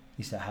 At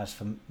least it has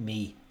for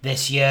me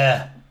this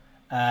year.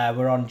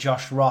 We're on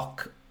Josh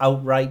Rock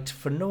outright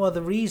for no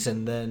other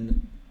reason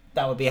than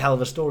that would be a hell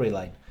of a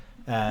storyline.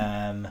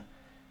 That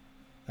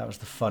was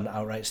the fun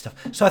outright stuff.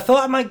 So I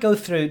thought I might go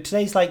through.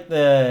 Today's like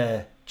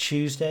the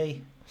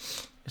Tuesday.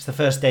 It's the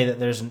first day that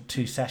there isn't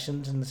 2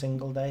 sessions in the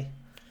single day.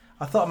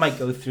 I thought I might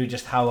go through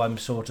just how I'm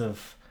sort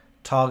of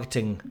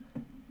targeting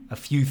a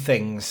few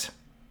things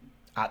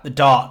at the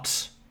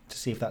darts to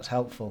see if that's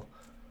helpful.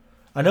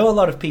 I know a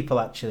lot of people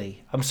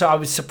actually. I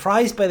was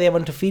surprised by the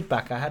amount of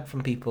feedback I had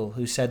from people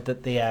who said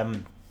that they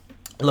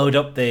load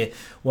up the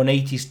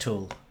 180s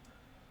tool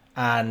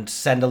and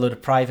send a load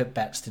of private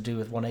bets to do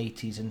with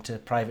 180s into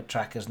private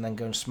trackers and then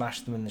go and smash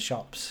them in the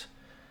shops.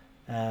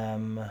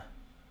 That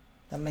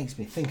makes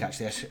me think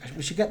actually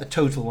we should get the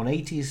total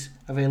 180s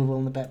available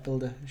in the bet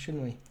builder,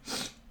 shouldn't we?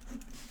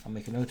 I'll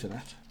make a note of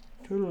that.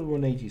 Total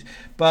 180s.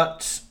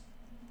 But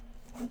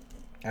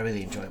I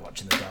really enjoy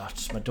watching the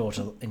darts. My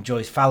daughter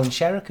enjoys Fallon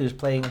Sherrock, who's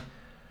playing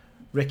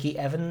Ricky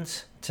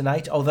Evans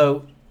tonight,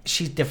 although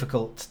she's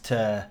difficult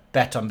to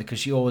bet on because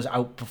she always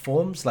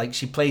outperforms. Like,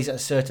 she plays at a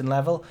certain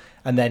level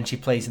and then she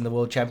plays in the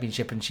World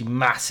Championship and she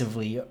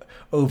massively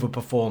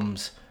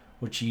overperforms,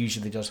 which she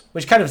usually does,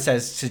 which kind of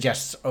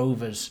suggests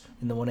overs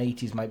in the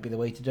 180s might be the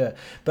way to do it.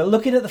 But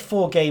looking at the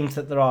 4 games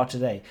that there are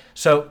today,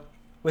 so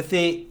with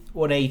the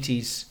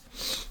 180s,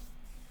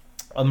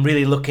 I'm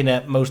really looking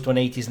at most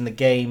 180s in the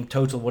game,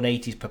 total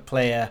 180s per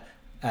player,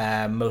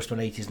 most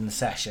 180s in the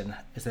session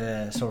is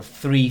the sort of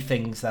 3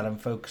 things that I'm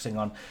focusing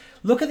on.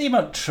 Look at the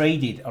amount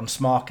traded on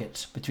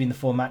Smarkets between the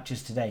 4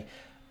 matches today.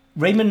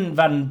 Raymond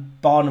van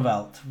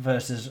Barneveld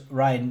versus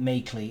Ryan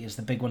Makeley is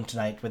the big one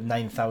tonight with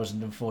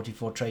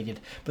 9,044 traded.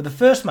 But the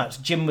first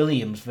match, Jim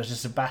Williams versus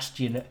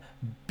Sebastian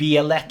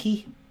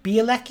Bielecki,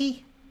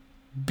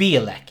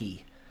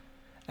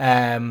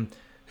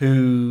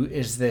 who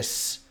is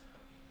this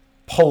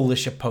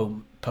Polish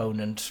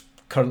opponent,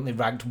 currently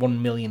ranked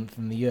 1 millionth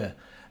in the year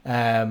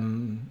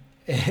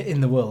in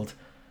the world.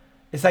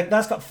 It's like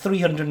that's got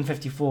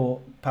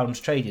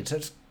 £354 traded, so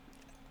it's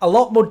a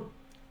lot more.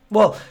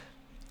 Well,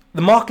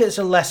 the markets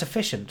are less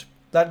efficient.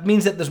 That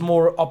means that there's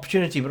more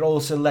opportunity, but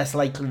also less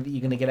likely that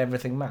you're going to get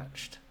everything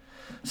matched.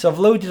 So I've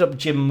loaded up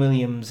Jim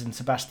Williams and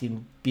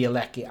Sebastian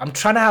Bielecki. I'm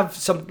trying to have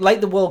some,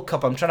 like the World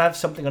Cup, I'm trying to have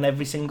something on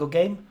every single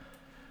game,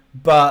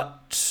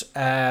 but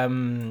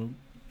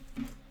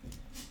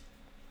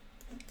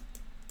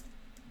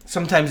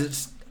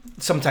sometimes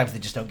they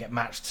just don't get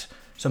matched.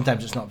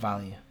 Sometimes it's not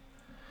value.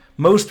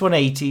 Most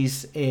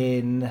 180s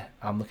in...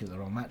 I'm looking at the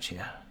wrong match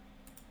here.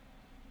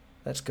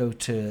 Let's go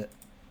to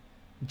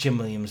Jim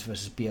Williams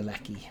versus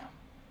Bielecki.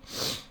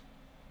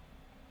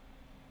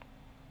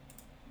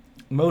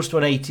 Most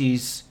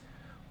 180s,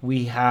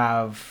 we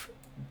have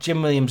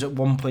Jim Williams at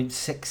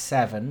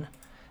 1.67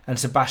 and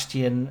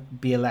Sebastian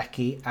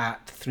Bielecki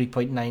at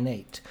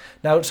 3.98.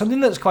 Now, something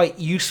that's quite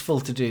useful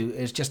to do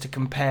is just to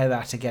compare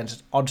that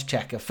against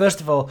Oddschecker.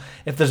 First of all,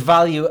 if there's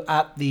value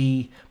at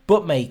the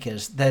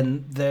bookmakers,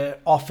 then there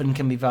often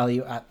can be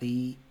value at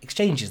the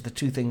exchanges. The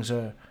two things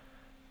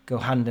go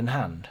hand in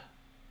hand,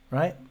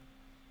 right?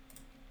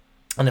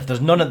 And if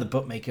there's none at the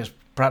bookmakers,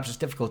 perhaps it's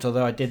difficult,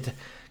 although I did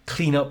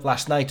clean up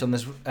last night on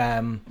this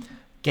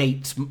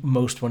Gates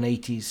most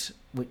 180s,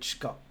 which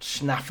got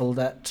snaffled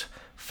at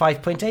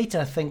 5.8,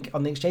 and I think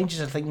on the exchanges,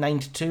 I think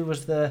 92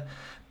 was the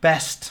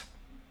best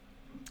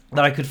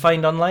that I could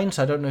find online,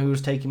 so I don't know who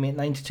was taking me at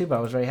 92, but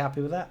I was very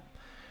happy with that.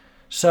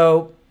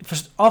 So,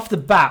 off the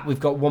bat, we've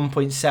got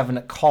 1.7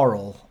 at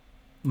Coral,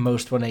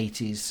 most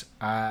 180s,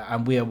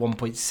 and we are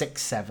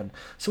 1.67.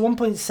 So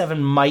 1.7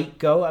 might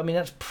go. I mean,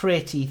 that's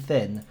pretty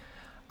thin.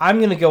 I'm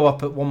going to go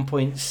up at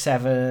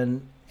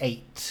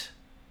 1.78.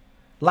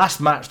 Last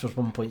match was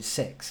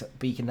 1.6,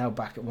 but you can now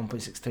back at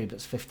 1.63, but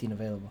it's 15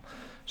 available.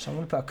 So I'm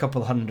going to put a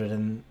couple hundred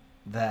in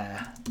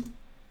there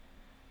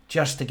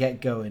just to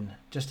get going,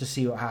 just to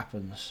see what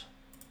happens.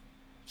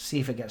 See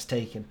if it gets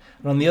taken.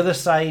 And on the other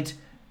side,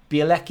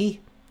 Bielecki,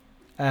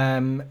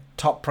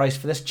 top price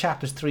for this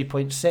chap is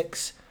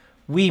 3.6.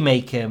 We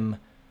make him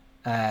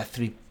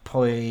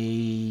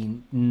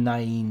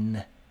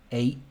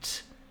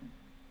 3.98.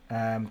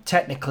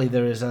 Technically,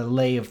 there is a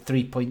lay of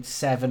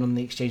 3.7 on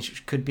the exchange,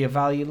 which could be a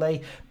value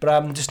lay, but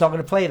I'm just not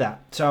going to play that.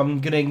 So I'm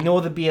going to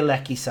ignore the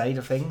Bielecki side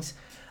of things,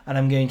 and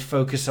I'm going to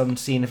focus on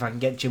seeing if I can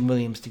get Jim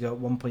Williams to go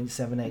at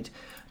 1.78. In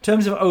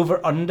terms of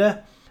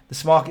over-under,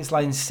 this market's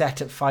line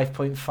set at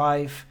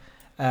 5.5.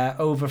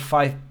 Over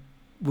 5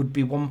 would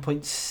be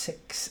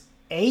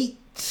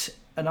 1.68.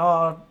 And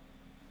our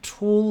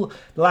tool,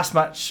 the last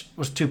match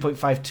was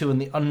 2.52 on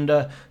the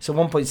under, so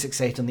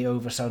 1.68 on the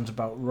over sounds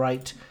about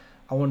right.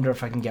 I wonder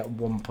if I can get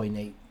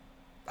 1.8,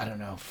 I don't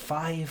know,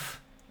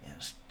 5? Yeah,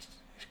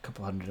 a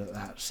couple hundred at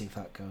that, see if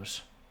that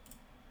goes.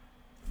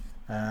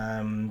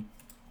 And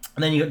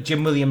then you got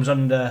Jim Williams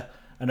under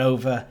and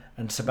over,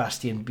 and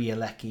Sebastian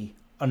Bielecki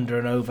under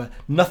and over.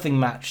 Nothing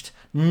matched,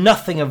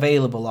 nothing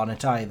available on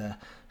it either.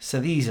 So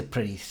these are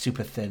pretty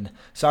super thin.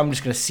 So I'm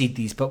just going to seed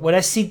these. But when I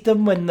seed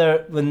them, when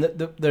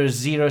there's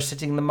zero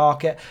sitting in the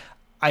market,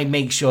 I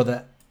make sure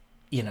that,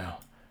 you know,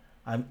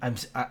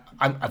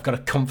 I've got a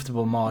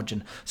comfortable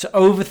margin. So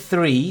over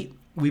 3,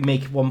 we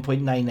make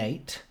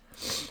 1.98.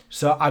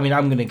 So I mean,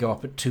 I'm going to go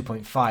up at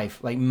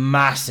 2.5, like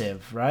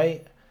massive,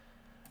 right?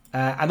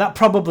 And that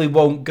probably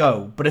won't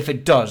go, but if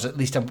it does, at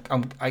least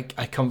I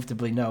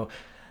comfortably know.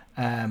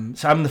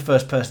 So I'm the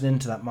first person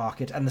into that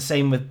market, and the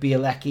same with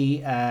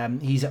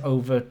Bielecki. He's at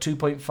over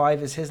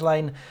 2.5 is his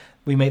line.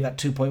 We make that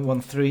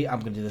 2.13. I'm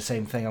going to do the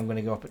same thing. I'm going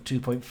to go up at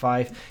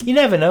 2.5. You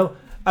never know.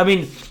 I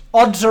mean,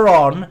 odds are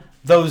on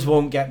those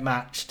won't get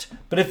matched,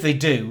 but if they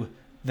do,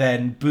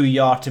 then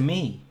booyah to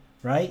me,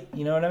 right?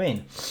 You know what I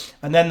mean?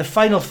 And then the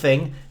final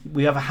thing,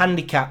 we have a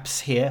handicaps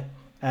here.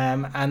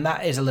 And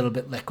that is a little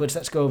bit liquid. So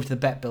let's go over to the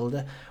Bet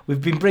Builder. We've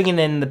been bringing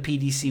in the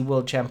PDC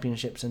World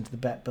Championships into the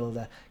Bet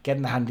Builder,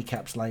 getting the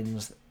handicaps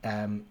lines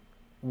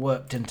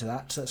worked into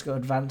that. So let's go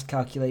advanced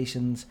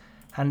calculations,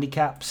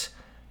 handicaps,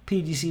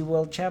 PDC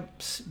World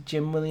Champs,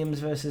 Jim Williams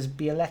versus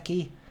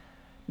Bielecki.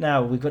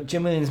 Now we've got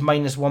Jim Williams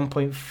minus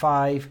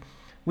 1.5.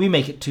 We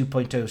make it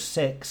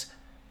 2.06,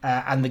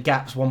 and the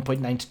gap's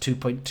 1.9 to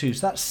 2.2.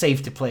 So that's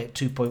safe to play at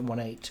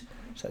 2.18.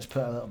 So let's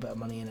put a little bit of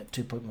money in at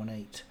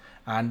 2.18.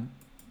 And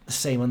the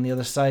same on the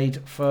other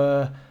side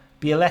for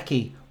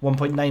Bielecki,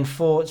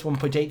 1.94, it's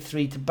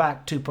 1.83 to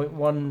back,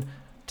 2.1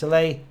 to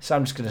lay. So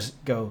I'm just going to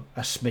go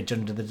a smidge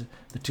under the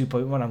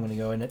 2.1. I'm going to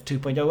go in at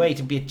 2.08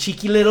 and be a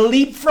cheeky little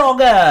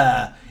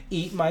leapfrogger.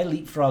 Eat my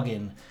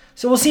leapfrogging.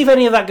 So we'll see if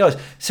any of that goes.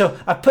 So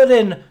I put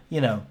in,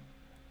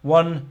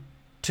 1,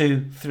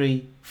 2,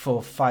 3,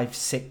 4, 5,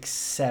 6,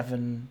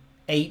 7,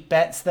 8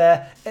 bets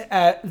there.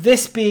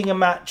 This being a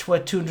match where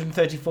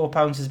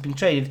 £234 has been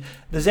traded,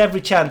 there's every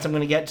chance I'm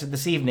going to get to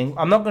this evening.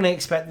 I'm not going to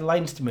expect the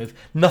lines to move.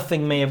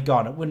 Nothing may have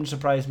gone. It wouldn't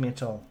surprise me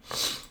at all.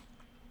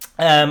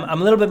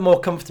 I'm a little bit more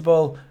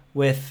comfortable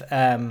with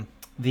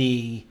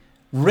the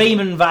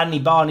Raymond Vanny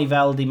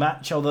Barney-Veldy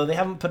match, although they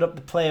haven't put up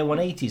the player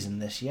 180s in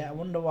this yet. I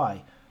wonder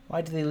why.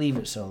 Why do they leave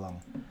it so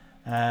long?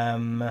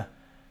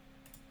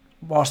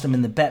 Whilst I'm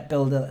in the Bet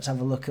Builder, let's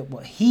have a look at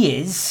what he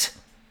is.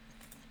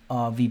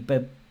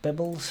 RV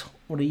Bibbles.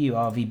 What are you,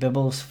 RV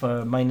Bibbles,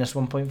 for minus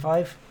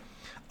 1.5?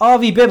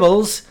 RV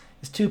Bibbles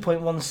is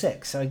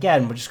 2.16. So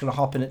again, we're just going to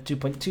hop in at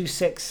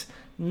 2.26.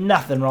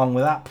 Nothing wrong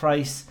with that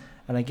price.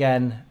 And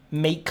again,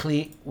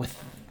 Makeley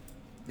with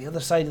the other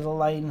side of the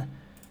line.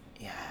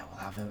 Yeah, we'll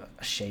have a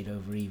shade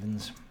over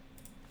evens.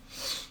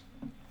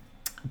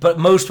 But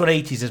most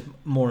 180s is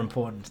more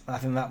important. I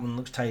think that one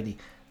looks tidy.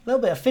 A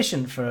little bit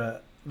efficient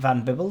for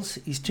Van Bibbles.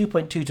 He's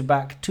 2.2 to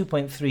back,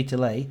 2.3 to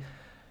lay.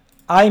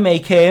 I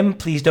make him,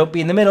 please don't be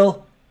in the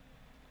middle.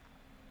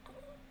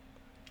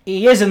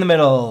 He is in the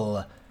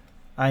middle.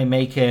 I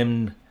make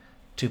him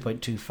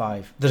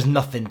 2.25. There's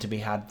nothing to be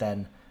had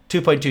then.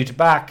 2.2 to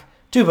back,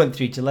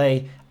 2.3 to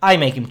lay. I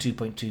make him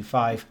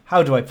 2.25.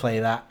 How do I play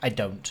that? I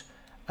don't.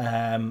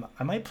 I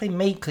might play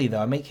Makeley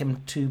though. I make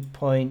him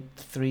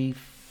 2.35.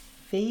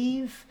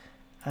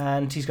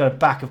 And he's got a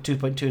back of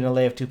 2.2 and a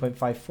lay of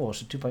 2.54.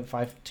 So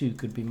 2.52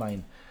 could be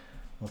mine.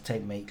 We'll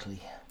take Makeley.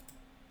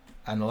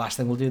 And the last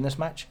thing we'll do in this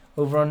match,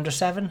 over under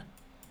 7.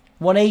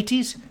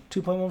 180s,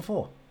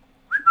 2.14.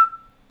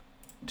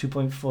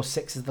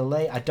 2.46 is the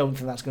lay. I don't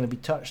think that's going to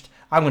be touched.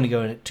 I'm going to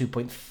go in at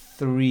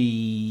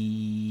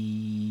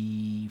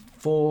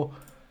 2.34.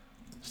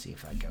 See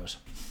if that goes.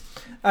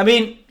 I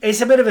mean,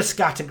 it's a bit of a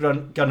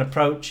scattergun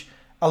approach.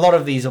 A lot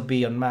of these will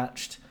be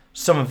unmatched.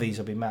 Some of these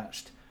will be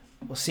matched.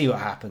 We'll see what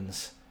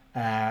happens.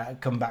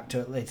 Come back to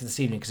it later this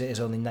evening because it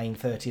is only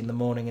 9:30 in the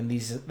morning, and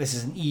this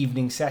is an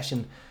evening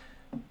session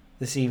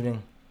this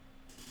evening.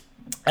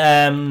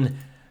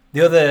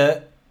 The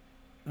other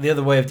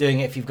way of doing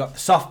it, if you've got the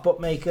soft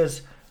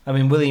bookmakers, I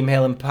mean, William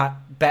Hill and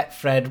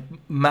Betfred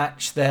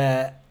match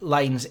their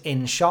lines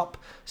in shop.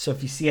 So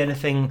if you see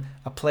anything,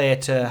 a player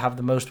to have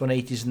the most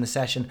 180s in the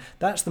session,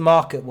 that's the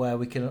market where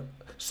we can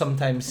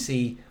sometimes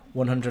see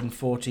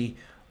 140,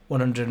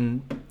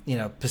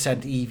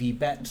 100% EV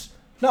bets.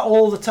 Not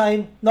all the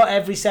time, not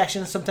every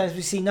session. Sometimes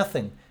we see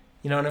nothing.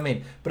 You know what I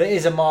mean? But it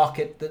is a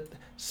market that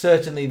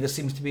certainly there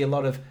seems to be a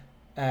lot of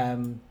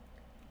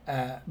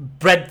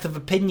breadth of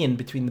opinion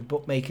between the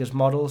bookmakers'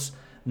 models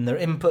and their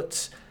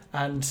inputs,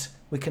 and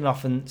we can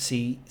often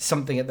see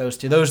something at those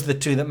two. Those are the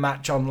two that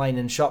match online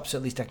in shops, so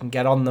at least I can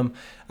get on them.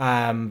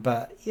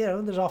 But,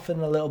 there's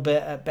often a little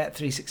bit at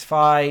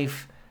Bet365.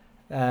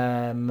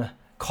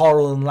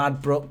 Coral and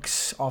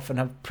Ladbrokes often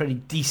have pretty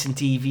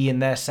decent EV in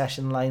their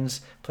session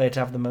lines. Player to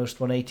have the most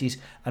 180s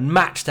and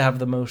match to have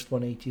the most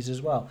 180s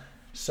as well.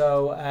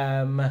 So,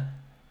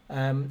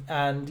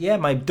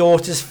 my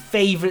daughter's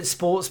favourite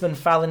sportsman,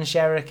 Fallon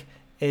Sherrick,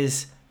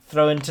 is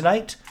throwing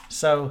tonight.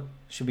 So,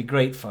 should be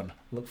great fun.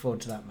 Look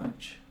forward to that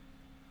match.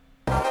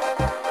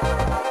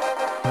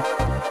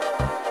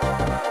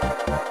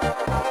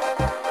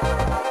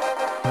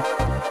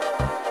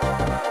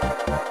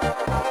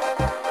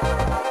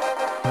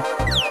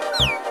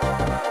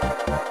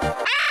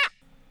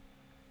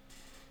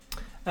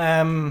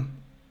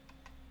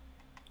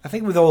 I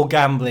think with all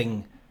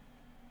gambling,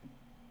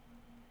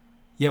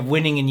 you have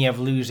winning and you have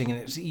losing, and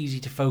it's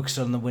easy to focus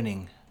on the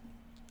winning.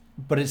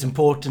 But it's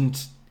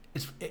important,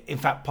 it's in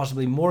fact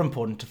possibly more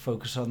important to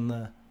focus on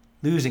the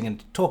losing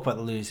and talk about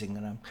the losing.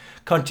 And I'm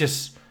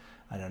conscious,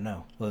 I don't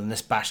know, well, in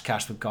this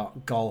BashCast we've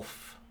got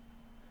golf,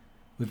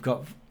 we've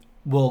got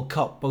World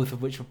Cup, both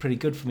of which were pretty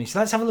good for me. So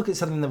let's have a look at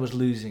something that was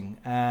losing.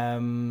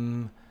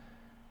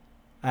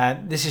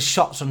 This is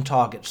shots on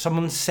target.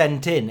 Someone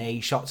sent in a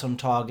shots on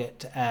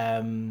target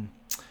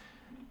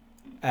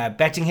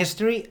betting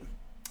history.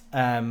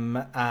 And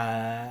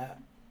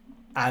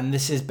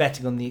this is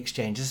betting on the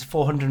exchange. This is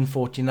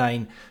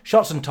 449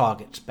 shots on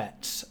targets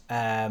bets.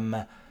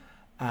 And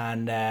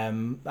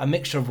a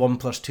mixture of 1+,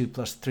 2+,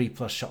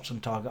 3+ shots on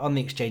target on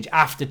the exchange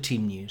after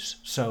team news.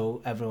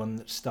 So everyone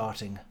that's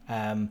starting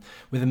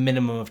with a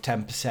minimum of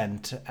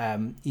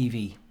 10%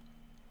 EV.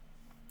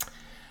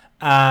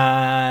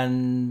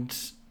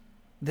 And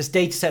this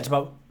data set's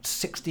about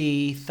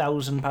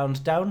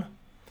 £60,000 down.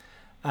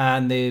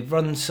 And they've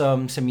run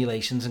some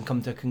simulations and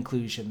come to a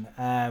conclusion.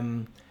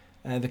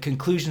 The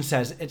conclusion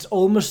says it's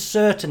almost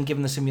certain,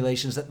 given the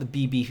simulations, that the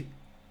BB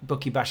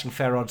bookie bashing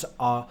fair odds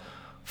are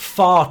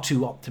far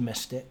too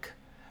optimistic.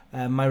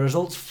 My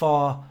results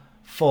fall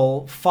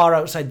far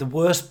outside the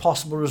worst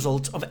possible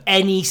results of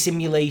any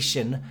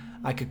simulation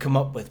I could come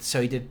up with.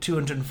 So he did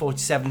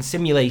 247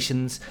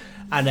 simulations,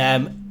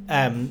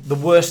 and the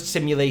worst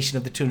simulation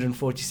of the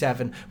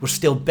 247 was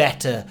still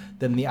better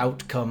than the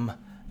outcome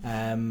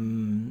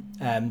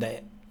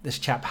that this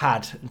chap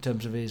had in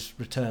terms of his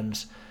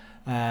returns.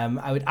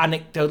 I would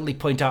anecdotally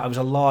point out I was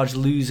a large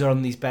loser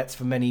on these bets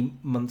for many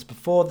months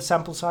before the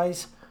sample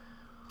size.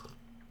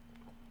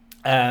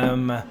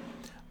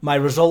 My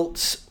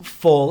results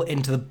fall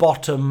into the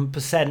bottom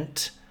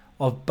percent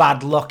of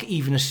bad luck,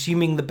 even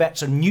assuming the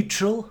bets are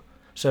neutral.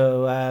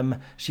 So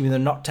assuming they're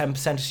not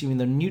 10%, assuming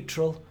they're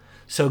neutral.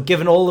 So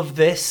given all of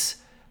this,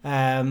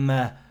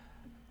 combined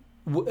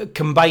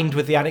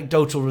with the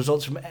anecdotal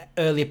results from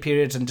earlier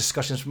periods and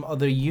discussions from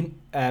other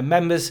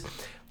members,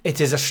 it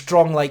is a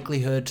strong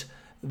likelihood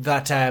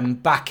that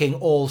backing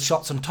all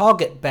shots on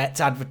target bets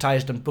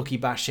advertised on bookie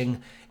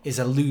bashing is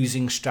a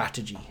losing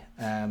strategy.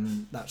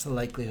 That's the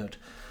likelihood.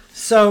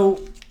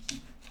 So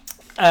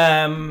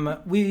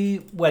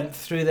we went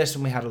through this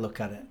and we had a look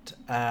at it.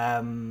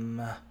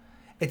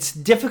 It's a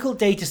difficult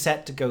data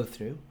set to go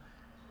through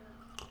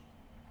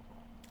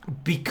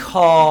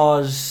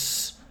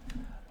because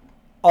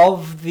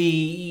of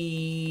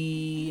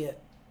the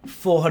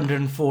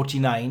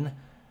 449,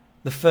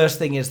 the first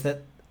thing is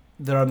that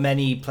there are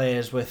many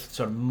players with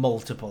sort of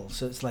multiple.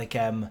 So it's like,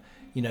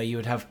 you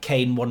would have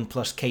Kane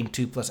 1+, Kane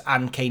 2+,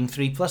 and Kane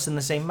 3+ in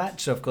the same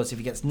match. So, of course, if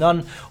he gets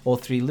none, all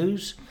three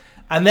lose.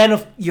 And then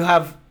if you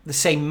have the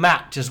same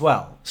match as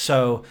well.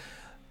 So,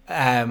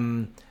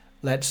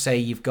 let's say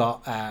you've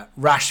got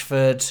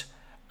Rashford,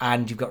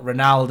 and you've got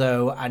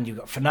Ronaldo, and you've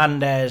got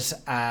Fernandes,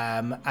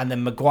 and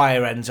then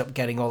Maguire ends up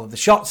getting all of the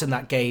shots in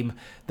that game,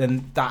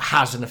 then that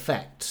has an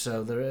effect.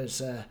 So there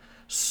is a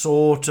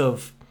sort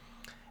of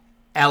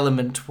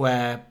element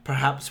where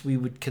perhaps we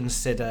would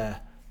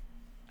consider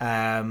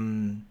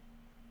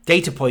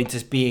data points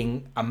as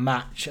being a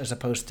match as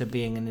opposed to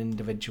being an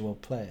individual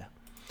player.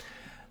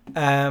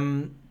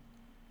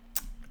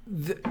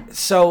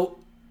 So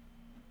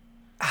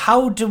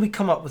how do we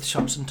come up with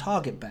shots on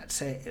target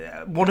bets?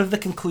 One of the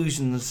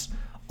conclusions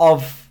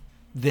of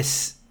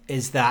this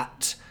is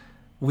that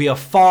we are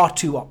far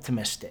too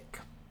optimistic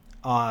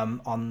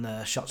on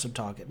the shots on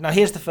target. Now,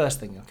 here's the first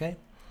thing, okay?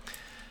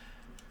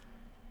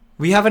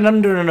 We have an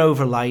under and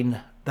over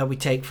line that we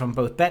take from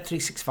both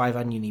Bet365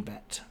 and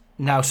Unibet.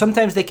 Now,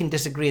 sometimes they can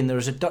disagree and there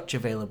is a Dutch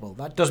available.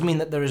 That does mean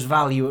that there is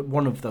value at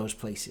one of those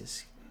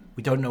places.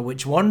 We don't know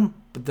which one,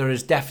 but there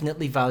is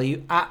definitely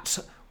value at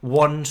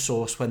one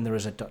source when there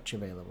is a Dutch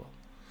available.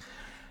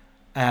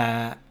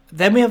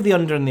 Then we have the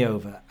under and the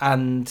over,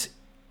 and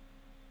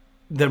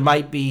there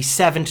might be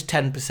 7 to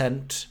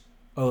 10%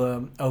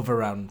 over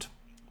round.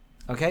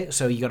 Okay,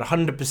 so you got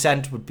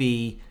 100% would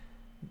be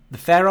the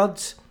fair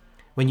odds.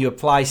 When you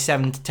apply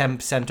 7 to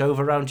 10%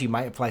 over round, you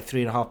might apply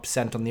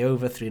 3.5% on the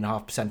over,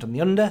 3.5% on the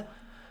under,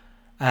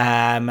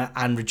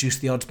 and reduce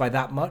the odds by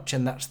that much,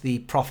 and that's the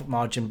profit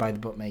margin by the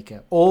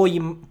bookmaker. Or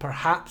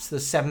perhaps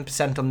there's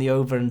 7% on the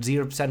over and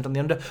 0% on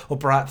the under, or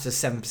perhaps there's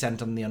 7%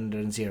 on the under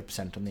and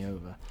 0% on the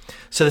over.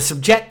 So the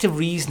subjective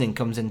reasoning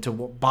comes into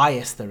what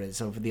bias there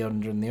is over the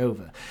under and the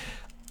over.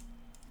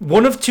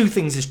 One of two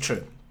things is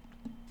true.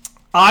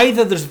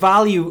 Either there's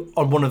value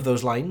on one of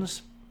those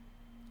lines,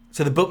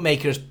 so the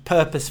bookmaker is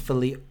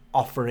purposefully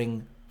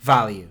offering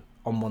value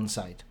on one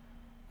side.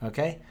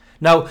 Okay?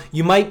 Now,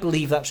 you might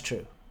believe that's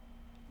true.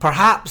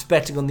 Perhaps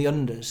betting on the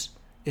unders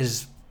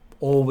is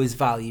always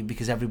value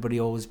because everybody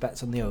always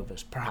bets on the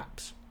overs.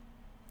 Perhaps.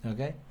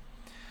 Okay?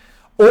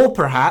 Or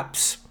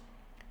perhaps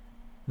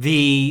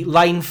the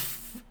line,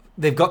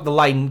 they've got the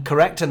line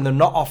correct and they're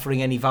not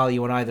offering any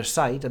value on either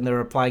side and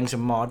they're applying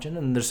some margin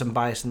and there's some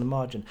bias in the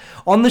margin.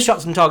 On the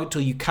shots on target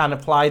tool, you can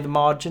apply the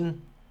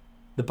margin,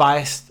 the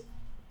bias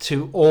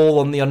to all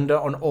on the under,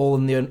 on all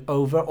on the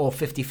over, or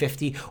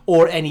 50-50,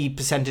 or any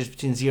percentage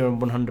between 0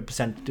 and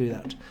 100% to do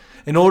that.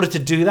 In order to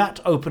do that,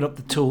 open up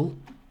the tool,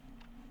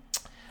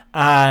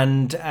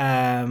 and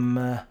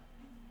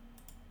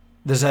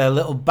there's a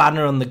little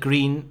banner on the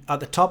green at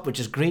the top, which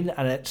is green,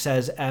 and it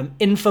says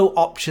info,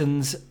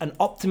 options, and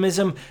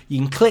optimism. You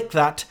can click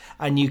that,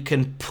 and you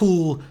can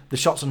pull the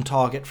shots on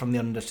target from the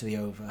under to the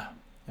over.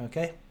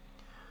 Okay.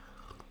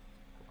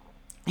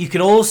 You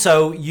can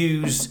also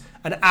use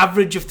an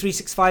average of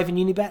 365 in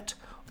Unibet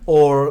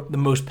or the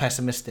most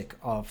pessimistic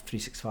of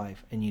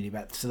 365 in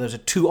Unibet. So those are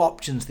two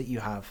options that you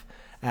have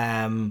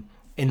in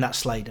that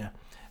slider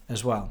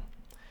as well.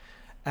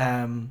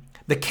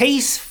 The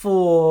case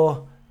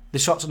for the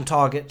shots on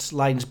targets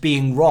lines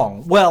being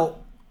wrong,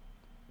 well,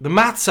 the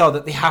maths are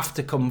that they have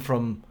to come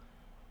from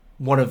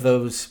one of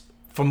those,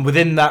 from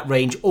within that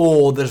range,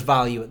 or there's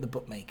value at the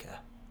bookmaker,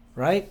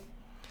 right?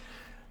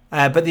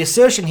 But the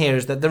assertion here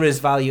is that there is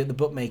value at the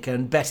bookmaker,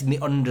 and betting the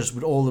unders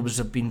would always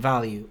have been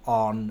value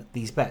on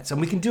these bets. And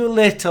we can do a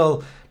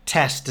little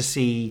test to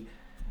see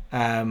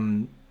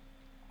to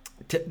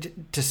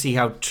see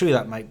how true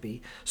that might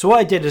be. So what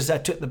I did is I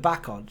took the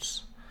back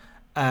odds,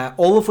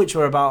 all of which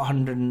were about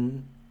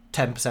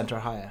 110% or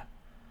higher,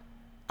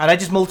 and I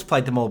just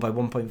multiplied them all by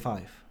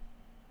 1.5.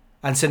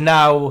 And so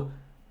now,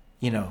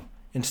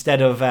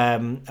 instead of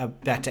a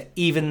bet at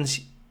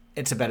evens,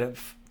 it's a bet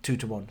of 2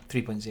 to 1,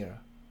 3.0.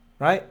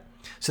 Right?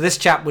 So this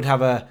chap would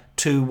have a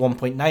 2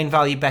 1.9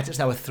 value bet. It's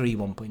now a 3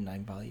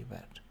 1.9 value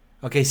bet.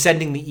 Okay,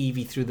 sending the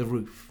EV through the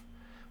roof.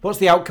 What's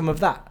the outcome of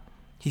that?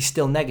 He's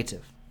still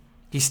negative.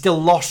 He's still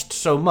lost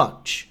so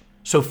much,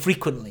 so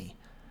frequently,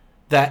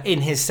 that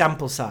in his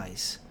sample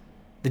size,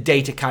 the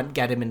data can't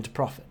get him into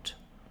profit.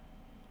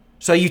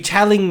 So are you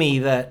telling me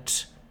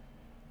that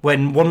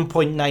when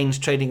 1.9 is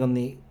trading on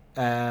the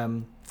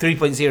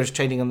 3.0 is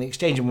trading on the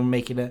exchange and we're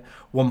making it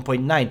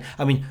 1.9,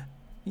 I mean,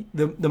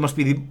 there must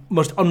be the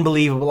most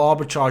unbelievable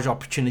arbitrage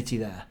opportunity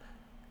there.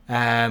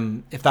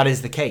 If that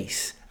is the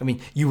case, I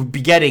mean, you would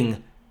be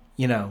getting,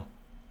 3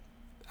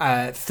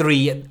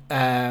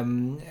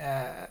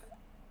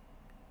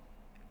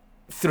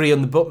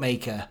 on the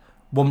bookmaker,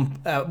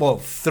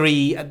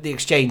 3 at the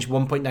exchange,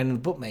 1.9 on the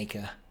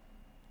bookmaker.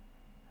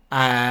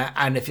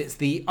 And if it's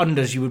the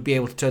unders, you would be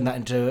able to turn that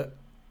into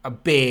a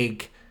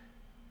big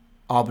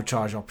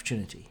arbitrage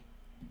opportunity.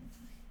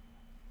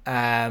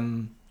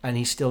 And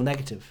he's still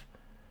negative.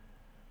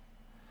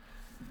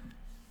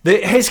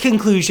 His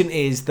conclusion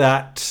is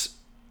that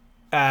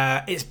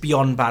it's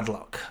beyond bad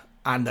luck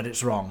and that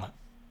it's wrong.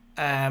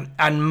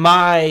 And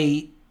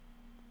my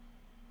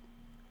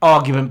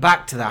argument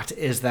back to that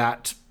is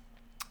that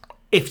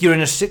if you're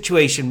in a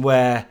situation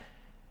where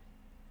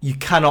you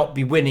cannot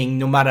be winning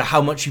no matter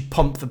how much you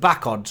pump the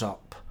back odds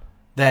up,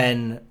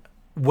 then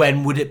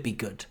when would it be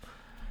good?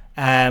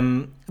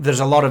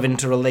 There's a lot of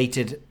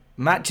interrelated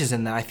matches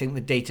in there. I think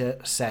the data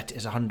set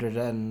is 100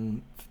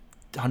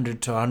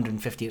 to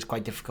 150. It's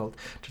quite difficult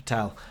to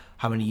tell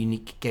how many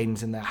unique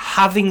games in there.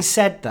 Having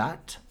said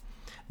that,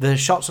 the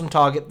shots on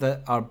target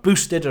that are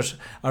boosted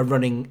are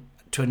running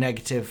to a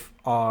negative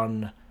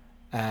on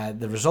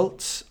the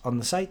results on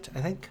the site,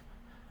 I think.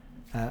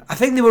 I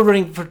think they were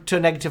running to a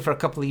negative for a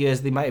couple of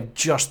years. They might have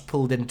just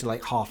pulled into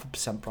like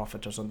 0.5%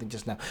 profit or something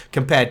just now,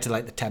 compared to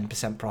like the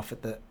 10%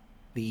 profit that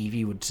the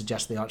EV would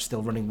suggest they are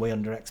still running way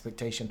under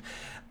expectation.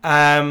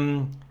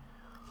 And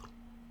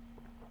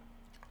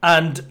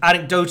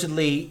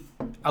anecdotally,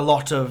 a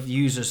lot of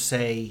users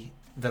say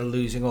they're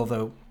losing,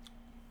 although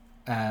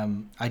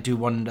I do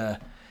wonder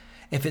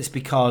if it's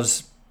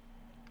because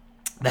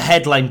the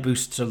headline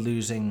boosts are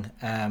losing,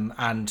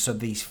 and so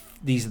these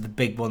these are the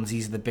big ones.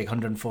 These are the big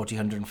 140,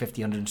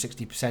 150,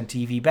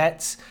 160% EV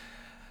bets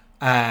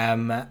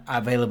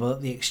available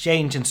at the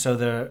exchange, and so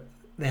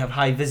they have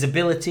high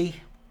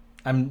visibility,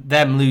 and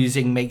them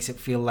losing makes it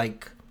feel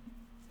like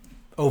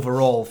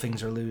overall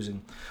things are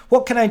losing.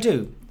 What can I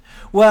do?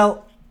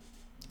 Well,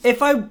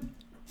 if I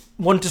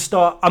want to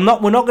start,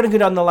 we're not going to go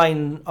down the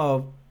line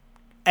of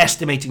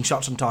estimating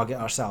shots on target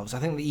ourselves. I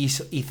think the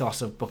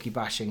ethos of bookie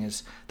bashing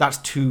that's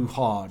too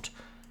hard.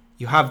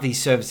 You have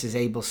these services,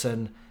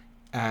 Abelson,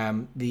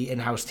 the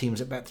in-house teams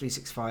at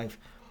Bet365,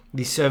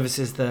 these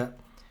services that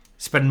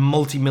spend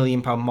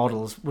multi-million pound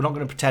models. We're not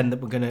going to pretend that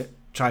we're going to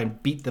try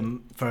and beat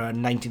them for a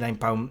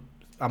 £99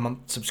 a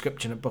month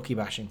subscription at bookie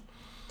bashing.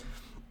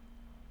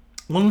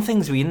 One of the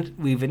things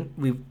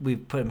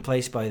we've put in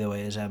place, by the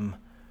way, is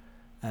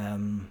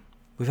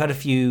we've had a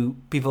few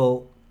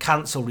people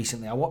cancel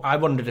recently. I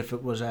wondered if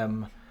it was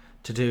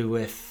to do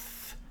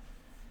with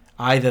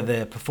either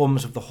the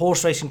performance of the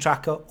horse racing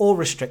tracker or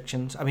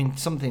restrictions. I mean,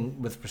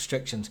 something with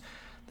restrictions.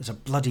 There's a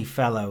bloody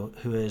fellow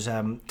who is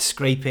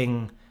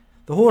scraping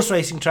the horse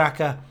racing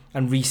tracker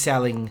and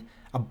reselling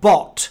a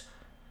bot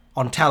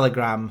on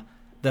Telegram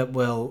that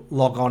will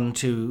log on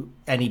to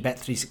any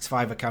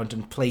Bet365 account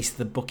and place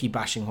the bookie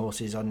bashing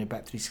horses on your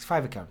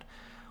Bet365 account.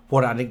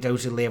 What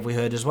anecdotally have we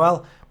heard as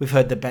well? We've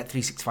heard that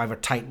Bet365 are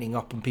tightening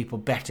up on people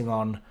betting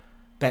on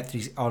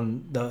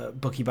on the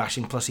bookie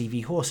bashing plus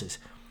EV horses.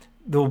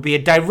 There will be a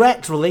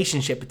direct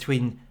relationship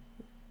between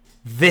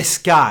this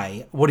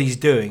guy, what he's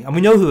doing, and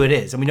we know who it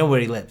is, and we know where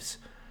he lives,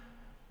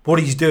 what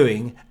he's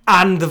doing,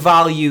 and the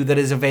value that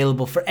is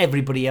available for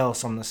everybody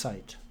else on the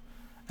site.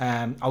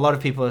 A lot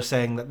of people are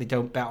saying that they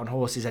don't bet on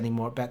horses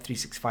anymore at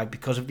Bet365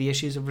 because of the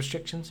issues of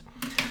restrictions.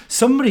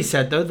 Somebody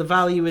said, though, the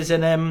value is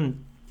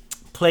in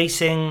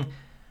placing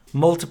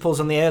multiples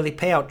on the early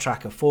payout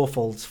tracker,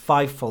 4-folds,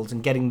 5-folds,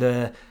 and getting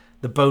the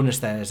bonus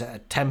there. Is it a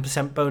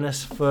 10%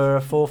 bonus for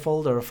a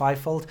 4-fold or a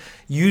 5-fold?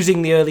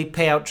 Using the early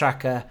payout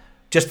tracker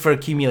just for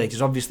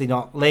accumulators, obviously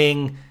not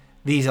laying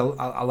these. A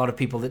lot of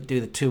people that do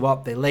the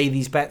 2-up, they lay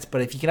these bets,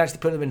 but if you can actually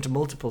put them into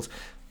multiples,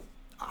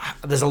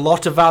 there's a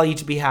lot of value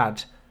to be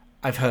had.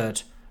 I've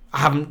heard. I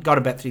haven't got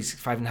a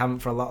Bet365 and haven't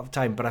for a lot of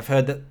time, but I've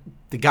heard that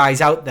the guys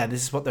out there,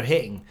 this is what they're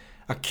hitting.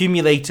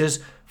 Accumulators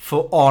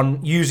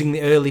on using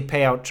the early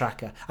payout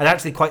tracker. I'd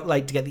actually quite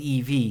like to get the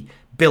EV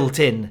built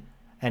in.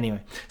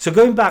 Anyway, so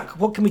going back,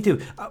 what can we do?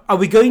 Are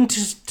we going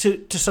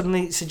to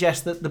suddenly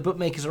suggest that the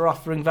bookmakers are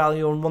offering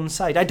value on one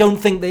side? I don't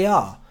think they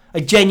are. I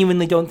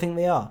genuinely don't think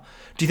they are.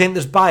 Do you think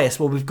there's bias?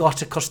 Well, we've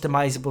got a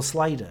customizable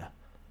slider.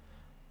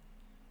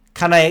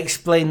 Can I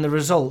explain the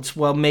results?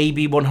 Well,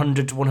 maybe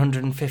 100 to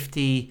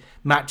 150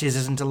 matches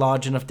isn't a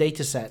large enough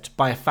data set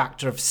by a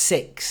factor of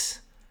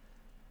 6.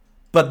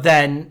 But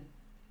then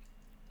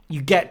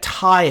you get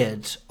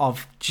tired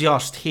of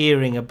just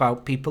hearing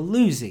about people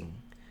losing.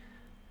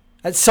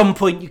 At some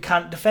point, you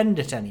can't defend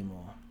it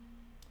anymore.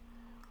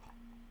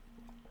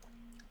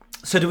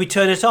 So do we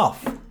turn it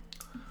off?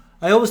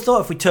 I always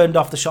thought if we turned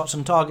off the shots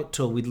on target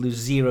tool, we'd lose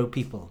 0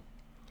 people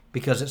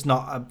because it's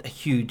not a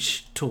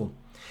huge tool.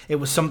 It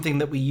was something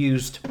that we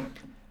used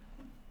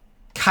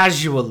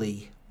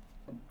casually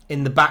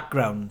in the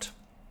background,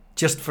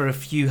 just for a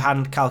few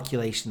hand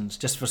calculations,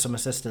 just for some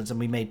assistance, and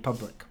we made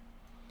public.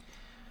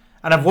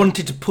 And I've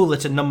wanted to pull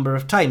it a number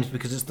of times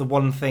because it's the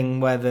one thing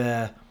where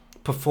the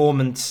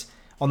performance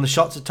on the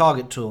shots at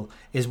target tool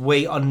is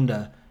way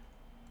under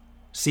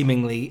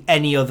seemingly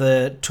any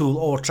other tool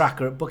or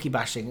tracker at bookie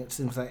bashing. It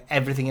seems like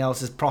everything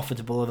else is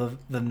profitable other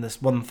than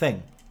this one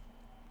thing.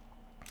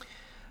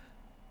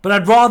 But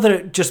I'd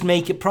rather just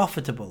make it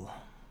profitable.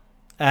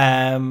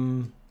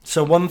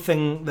 So one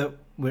thing that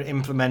we're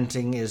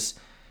implementing is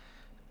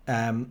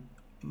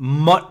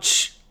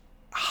much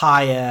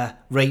higher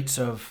rates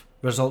of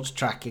results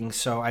tracking.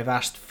 So I've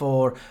asked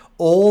for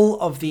all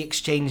of the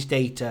exchange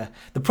data.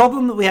 The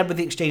problem that we had with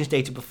the exchange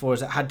data before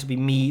is it had to be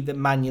me that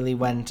manually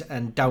went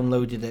and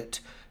downloaded it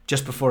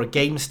just before a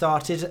game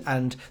started.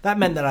 And that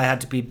meant that I had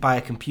to buy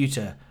a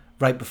computer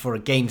right before a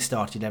game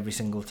started every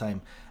single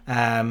time.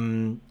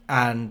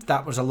 And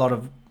that was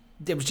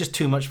it was just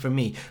too much for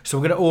me. So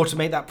we're going to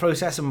automate that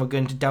process, and we're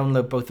going to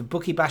download both the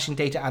bookie bashing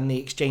data and the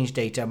exchange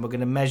data, and we're going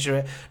to measure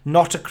it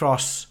not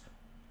across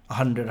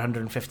 100,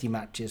 150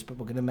 matches, but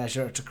we're going to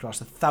measure it across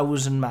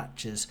 1,000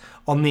 matches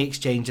on the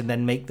exchange and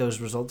then make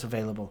those results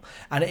available.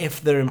 And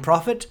if they're in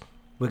profit,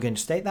 we're going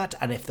to state that,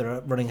 and if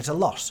they're running at a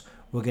loss,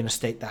 we're going to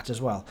state that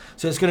as well.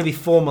 So it's going to be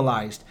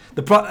formalized.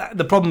 The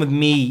problem with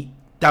me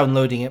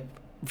downloading it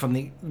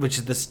which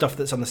is the stuff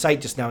that's on the site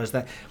just now, is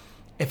that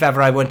if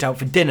ever I went out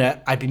for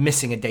dinner, I'd be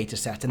missing a data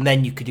set, and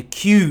then you could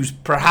accuse,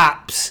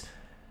 perhaps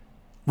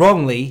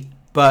wrongly,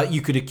 but you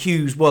could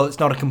accuse, well, it's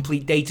not a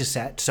complete data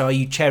set, so are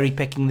you cherry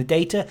picking the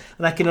data?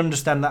 And I can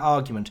understand that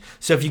argument.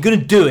 So if you're going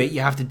to do it,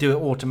 you have to do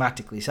it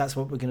automatically. So that's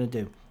what we're going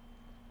to do.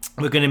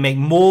 We're going to make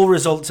more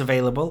results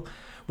available.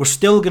 We're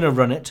still going to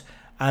run it,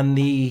 and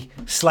the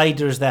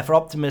slider is there for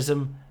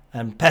optimism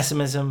and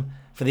pessimism,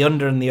 for the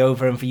under and the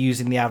over, and for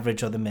using the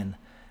average or the min.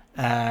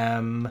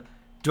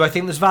 Do I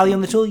think there's value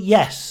in the tool?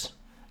 Yes,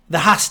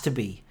 there has to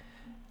be.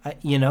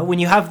 When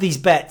you have these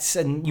bets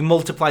and you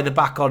multiply the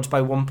back odds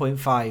by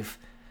 1.5,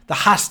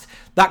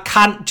 that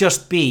can't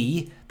just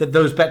be that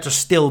those bets are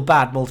still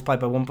bad multiplied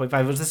by 1.5.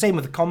 It was the same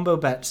with the combo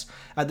bets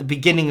at the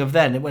beginning of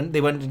then.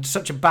 They went into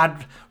such a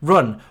bad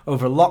run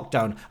over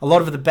lockdown. A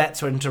lot of the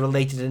bets were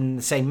interrelated in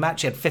the same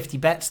match. You had 50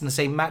 bets in the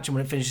same match, and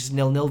when it finishes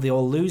 0-0, they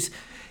all lose.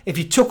 If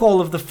you took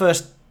all of the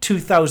first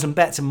 2,000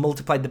 bets and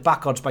multiplied the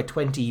back odds by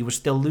 20, you were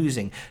still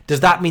losing.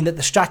 Does that mean that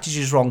the strategy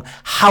is wrong?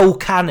 How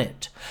can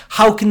it?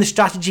 How can the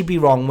strategy be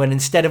wrong when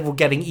instead of we're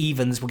getting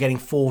evens, we're getting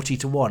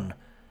 40-1?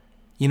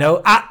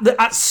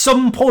 At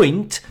some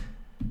point,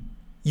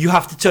 you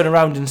have to turn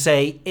around and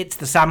say it's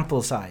the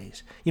sample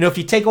size. If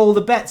you take all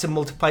the bets and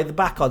multiply the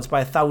back odds by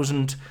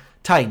 1,000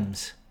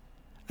 times,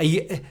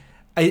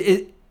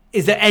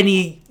 is there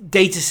any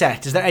data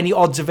set? Is there any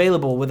odds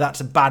available where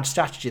that's a bad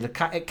strategy?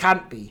 It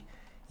can't be.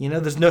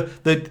 There's no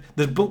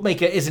the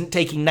bookmaker isn't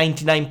taking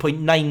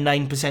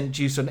 99.99%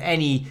 juice on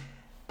any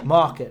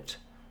market.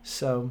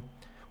 So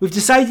we've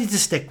decided to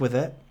stick with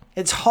it.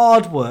 It's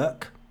hard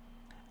work.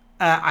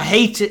 I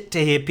hate it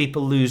to hear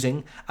people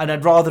losing, and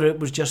I'd rather it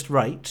was just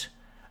right.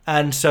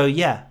 And so,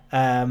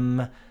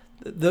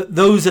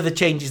 those are the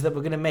changes that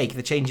we're going to make.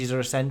 The changes are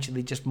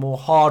essentially just more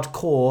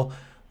hardcore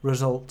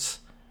results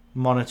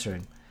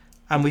monitoring.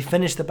 And we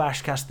finished the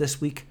BashCast this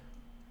week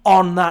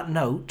on that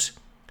note,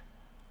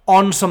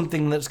 on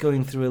something that's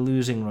going through a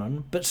losing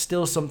run, but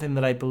still something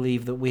that I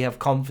believe that we have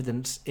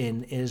confidence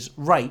in is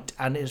right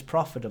and is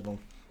profitable.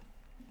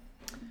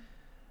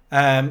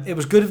 It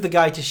was good of the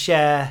guy to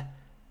share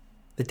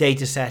the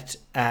data set.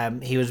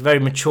 He was very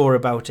mature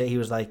about it. He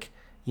was like,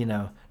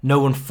 no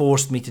one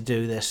forced me to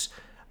do this.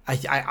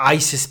 I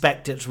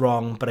suspect it's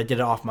wrong, but I did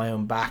it off my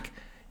own back.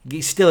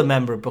 He's still a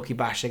member of Bookie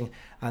Bashing,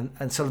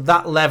 and sort of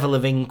that level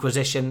of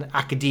inquisition,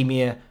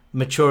 academia,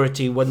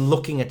 maturity when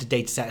looking at a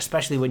data set,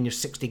 especially when you're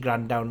 60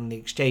 grand down on the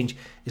exchange,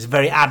 is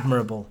very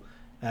admirable.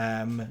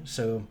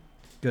 So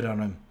good on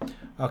him.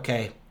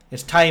 Okay,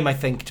 it's time, I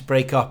think, to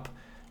break up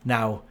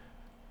now.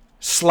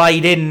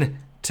 Slide in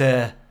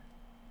to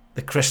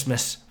the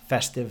Christmas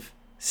festive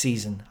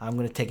season. I'm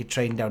going to take a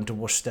train down to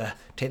Worcester,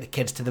 take the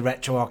kids to the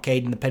retro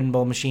arcade and the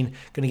pinball machine,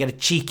 going to get a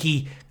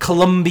cheeky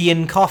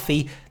Colombian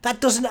coffee.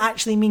 That doesn't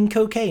actually mean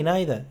cocaine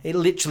either. It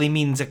literally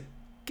means a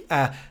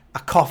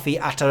coffee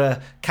at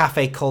a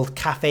cafe called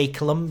Cafe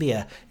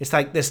Colombia. It's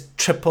like this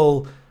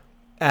triple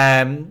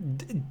espresso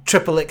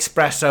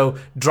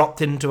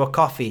dropped into a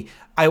coffee.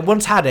 I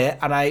once had it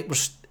and I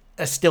was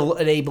still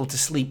unable to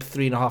sleep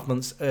 3.5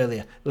 months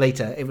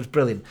later. It was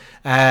brilliant.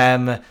 So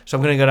I'm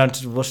going to go down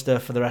to Worcester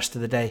for the rest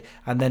of the day.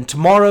 And then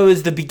tomorrow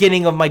is the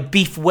beginning of my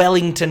beef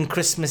Wellington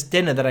Christmas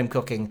dinner that I'm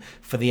cooking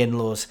for the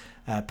in-laws.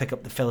 Pick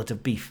up the fillet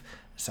of beef.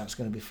 So that's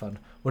going to be fun.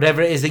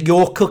 Whatever it is that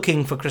you're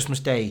cooking for Christmas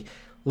Day,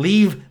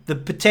 leave the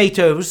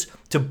potatoes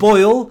to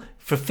boil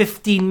for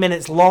 15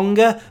 minutes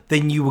longer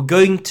than you were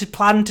going to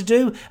plan to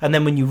do, and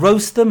then when you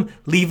roast them,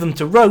 leave them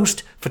to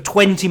roast for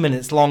 20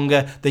 minutes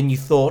longer than you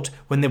thought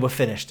when they were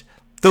finished.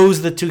 Those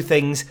are the two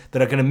things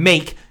that are going to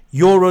make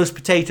your roast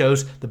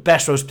potatoes the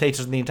best roast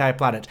potatoes on the entire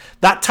planet.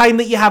 That time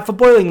that you have for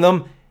boiling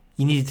them,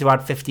 you needed to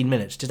add 15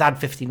 minutes. Just add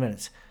 15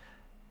 minutes.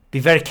 Be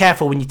very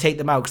careful when you take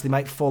them out because they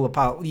might fall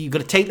apart. You've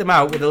got to take them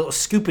out with a little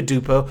scooper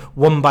duper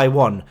one by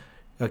one.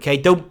 Okay,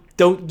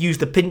 don't use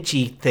the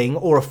pinchy thing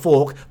or a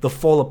fork. They'll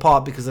fall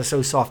apart because they're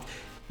so soft.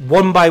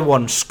 One by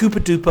one,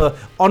 scooper duper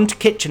onto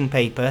kitchen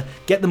paper,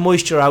 get the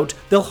moisture out.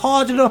 They'll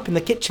harden up in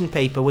the kitchen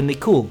paper when they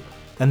cool,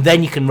 and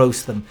then you can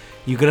roast them.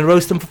 You're going to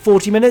roast them for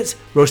 40 minutes,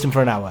 roast them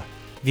for an hour.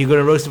 If you're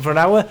going to roast them for an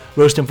hour,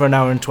 roast them for an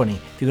hour and 20.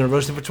 If you're going to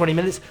roast them for 20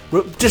 minutes,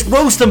 just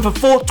roast them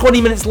for 20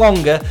 minutes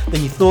longer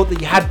than you thought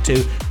that you had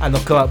to, and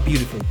they'll come out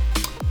beautiful.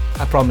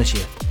 I promise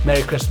you.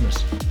 Merry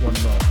Christmas. One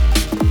more.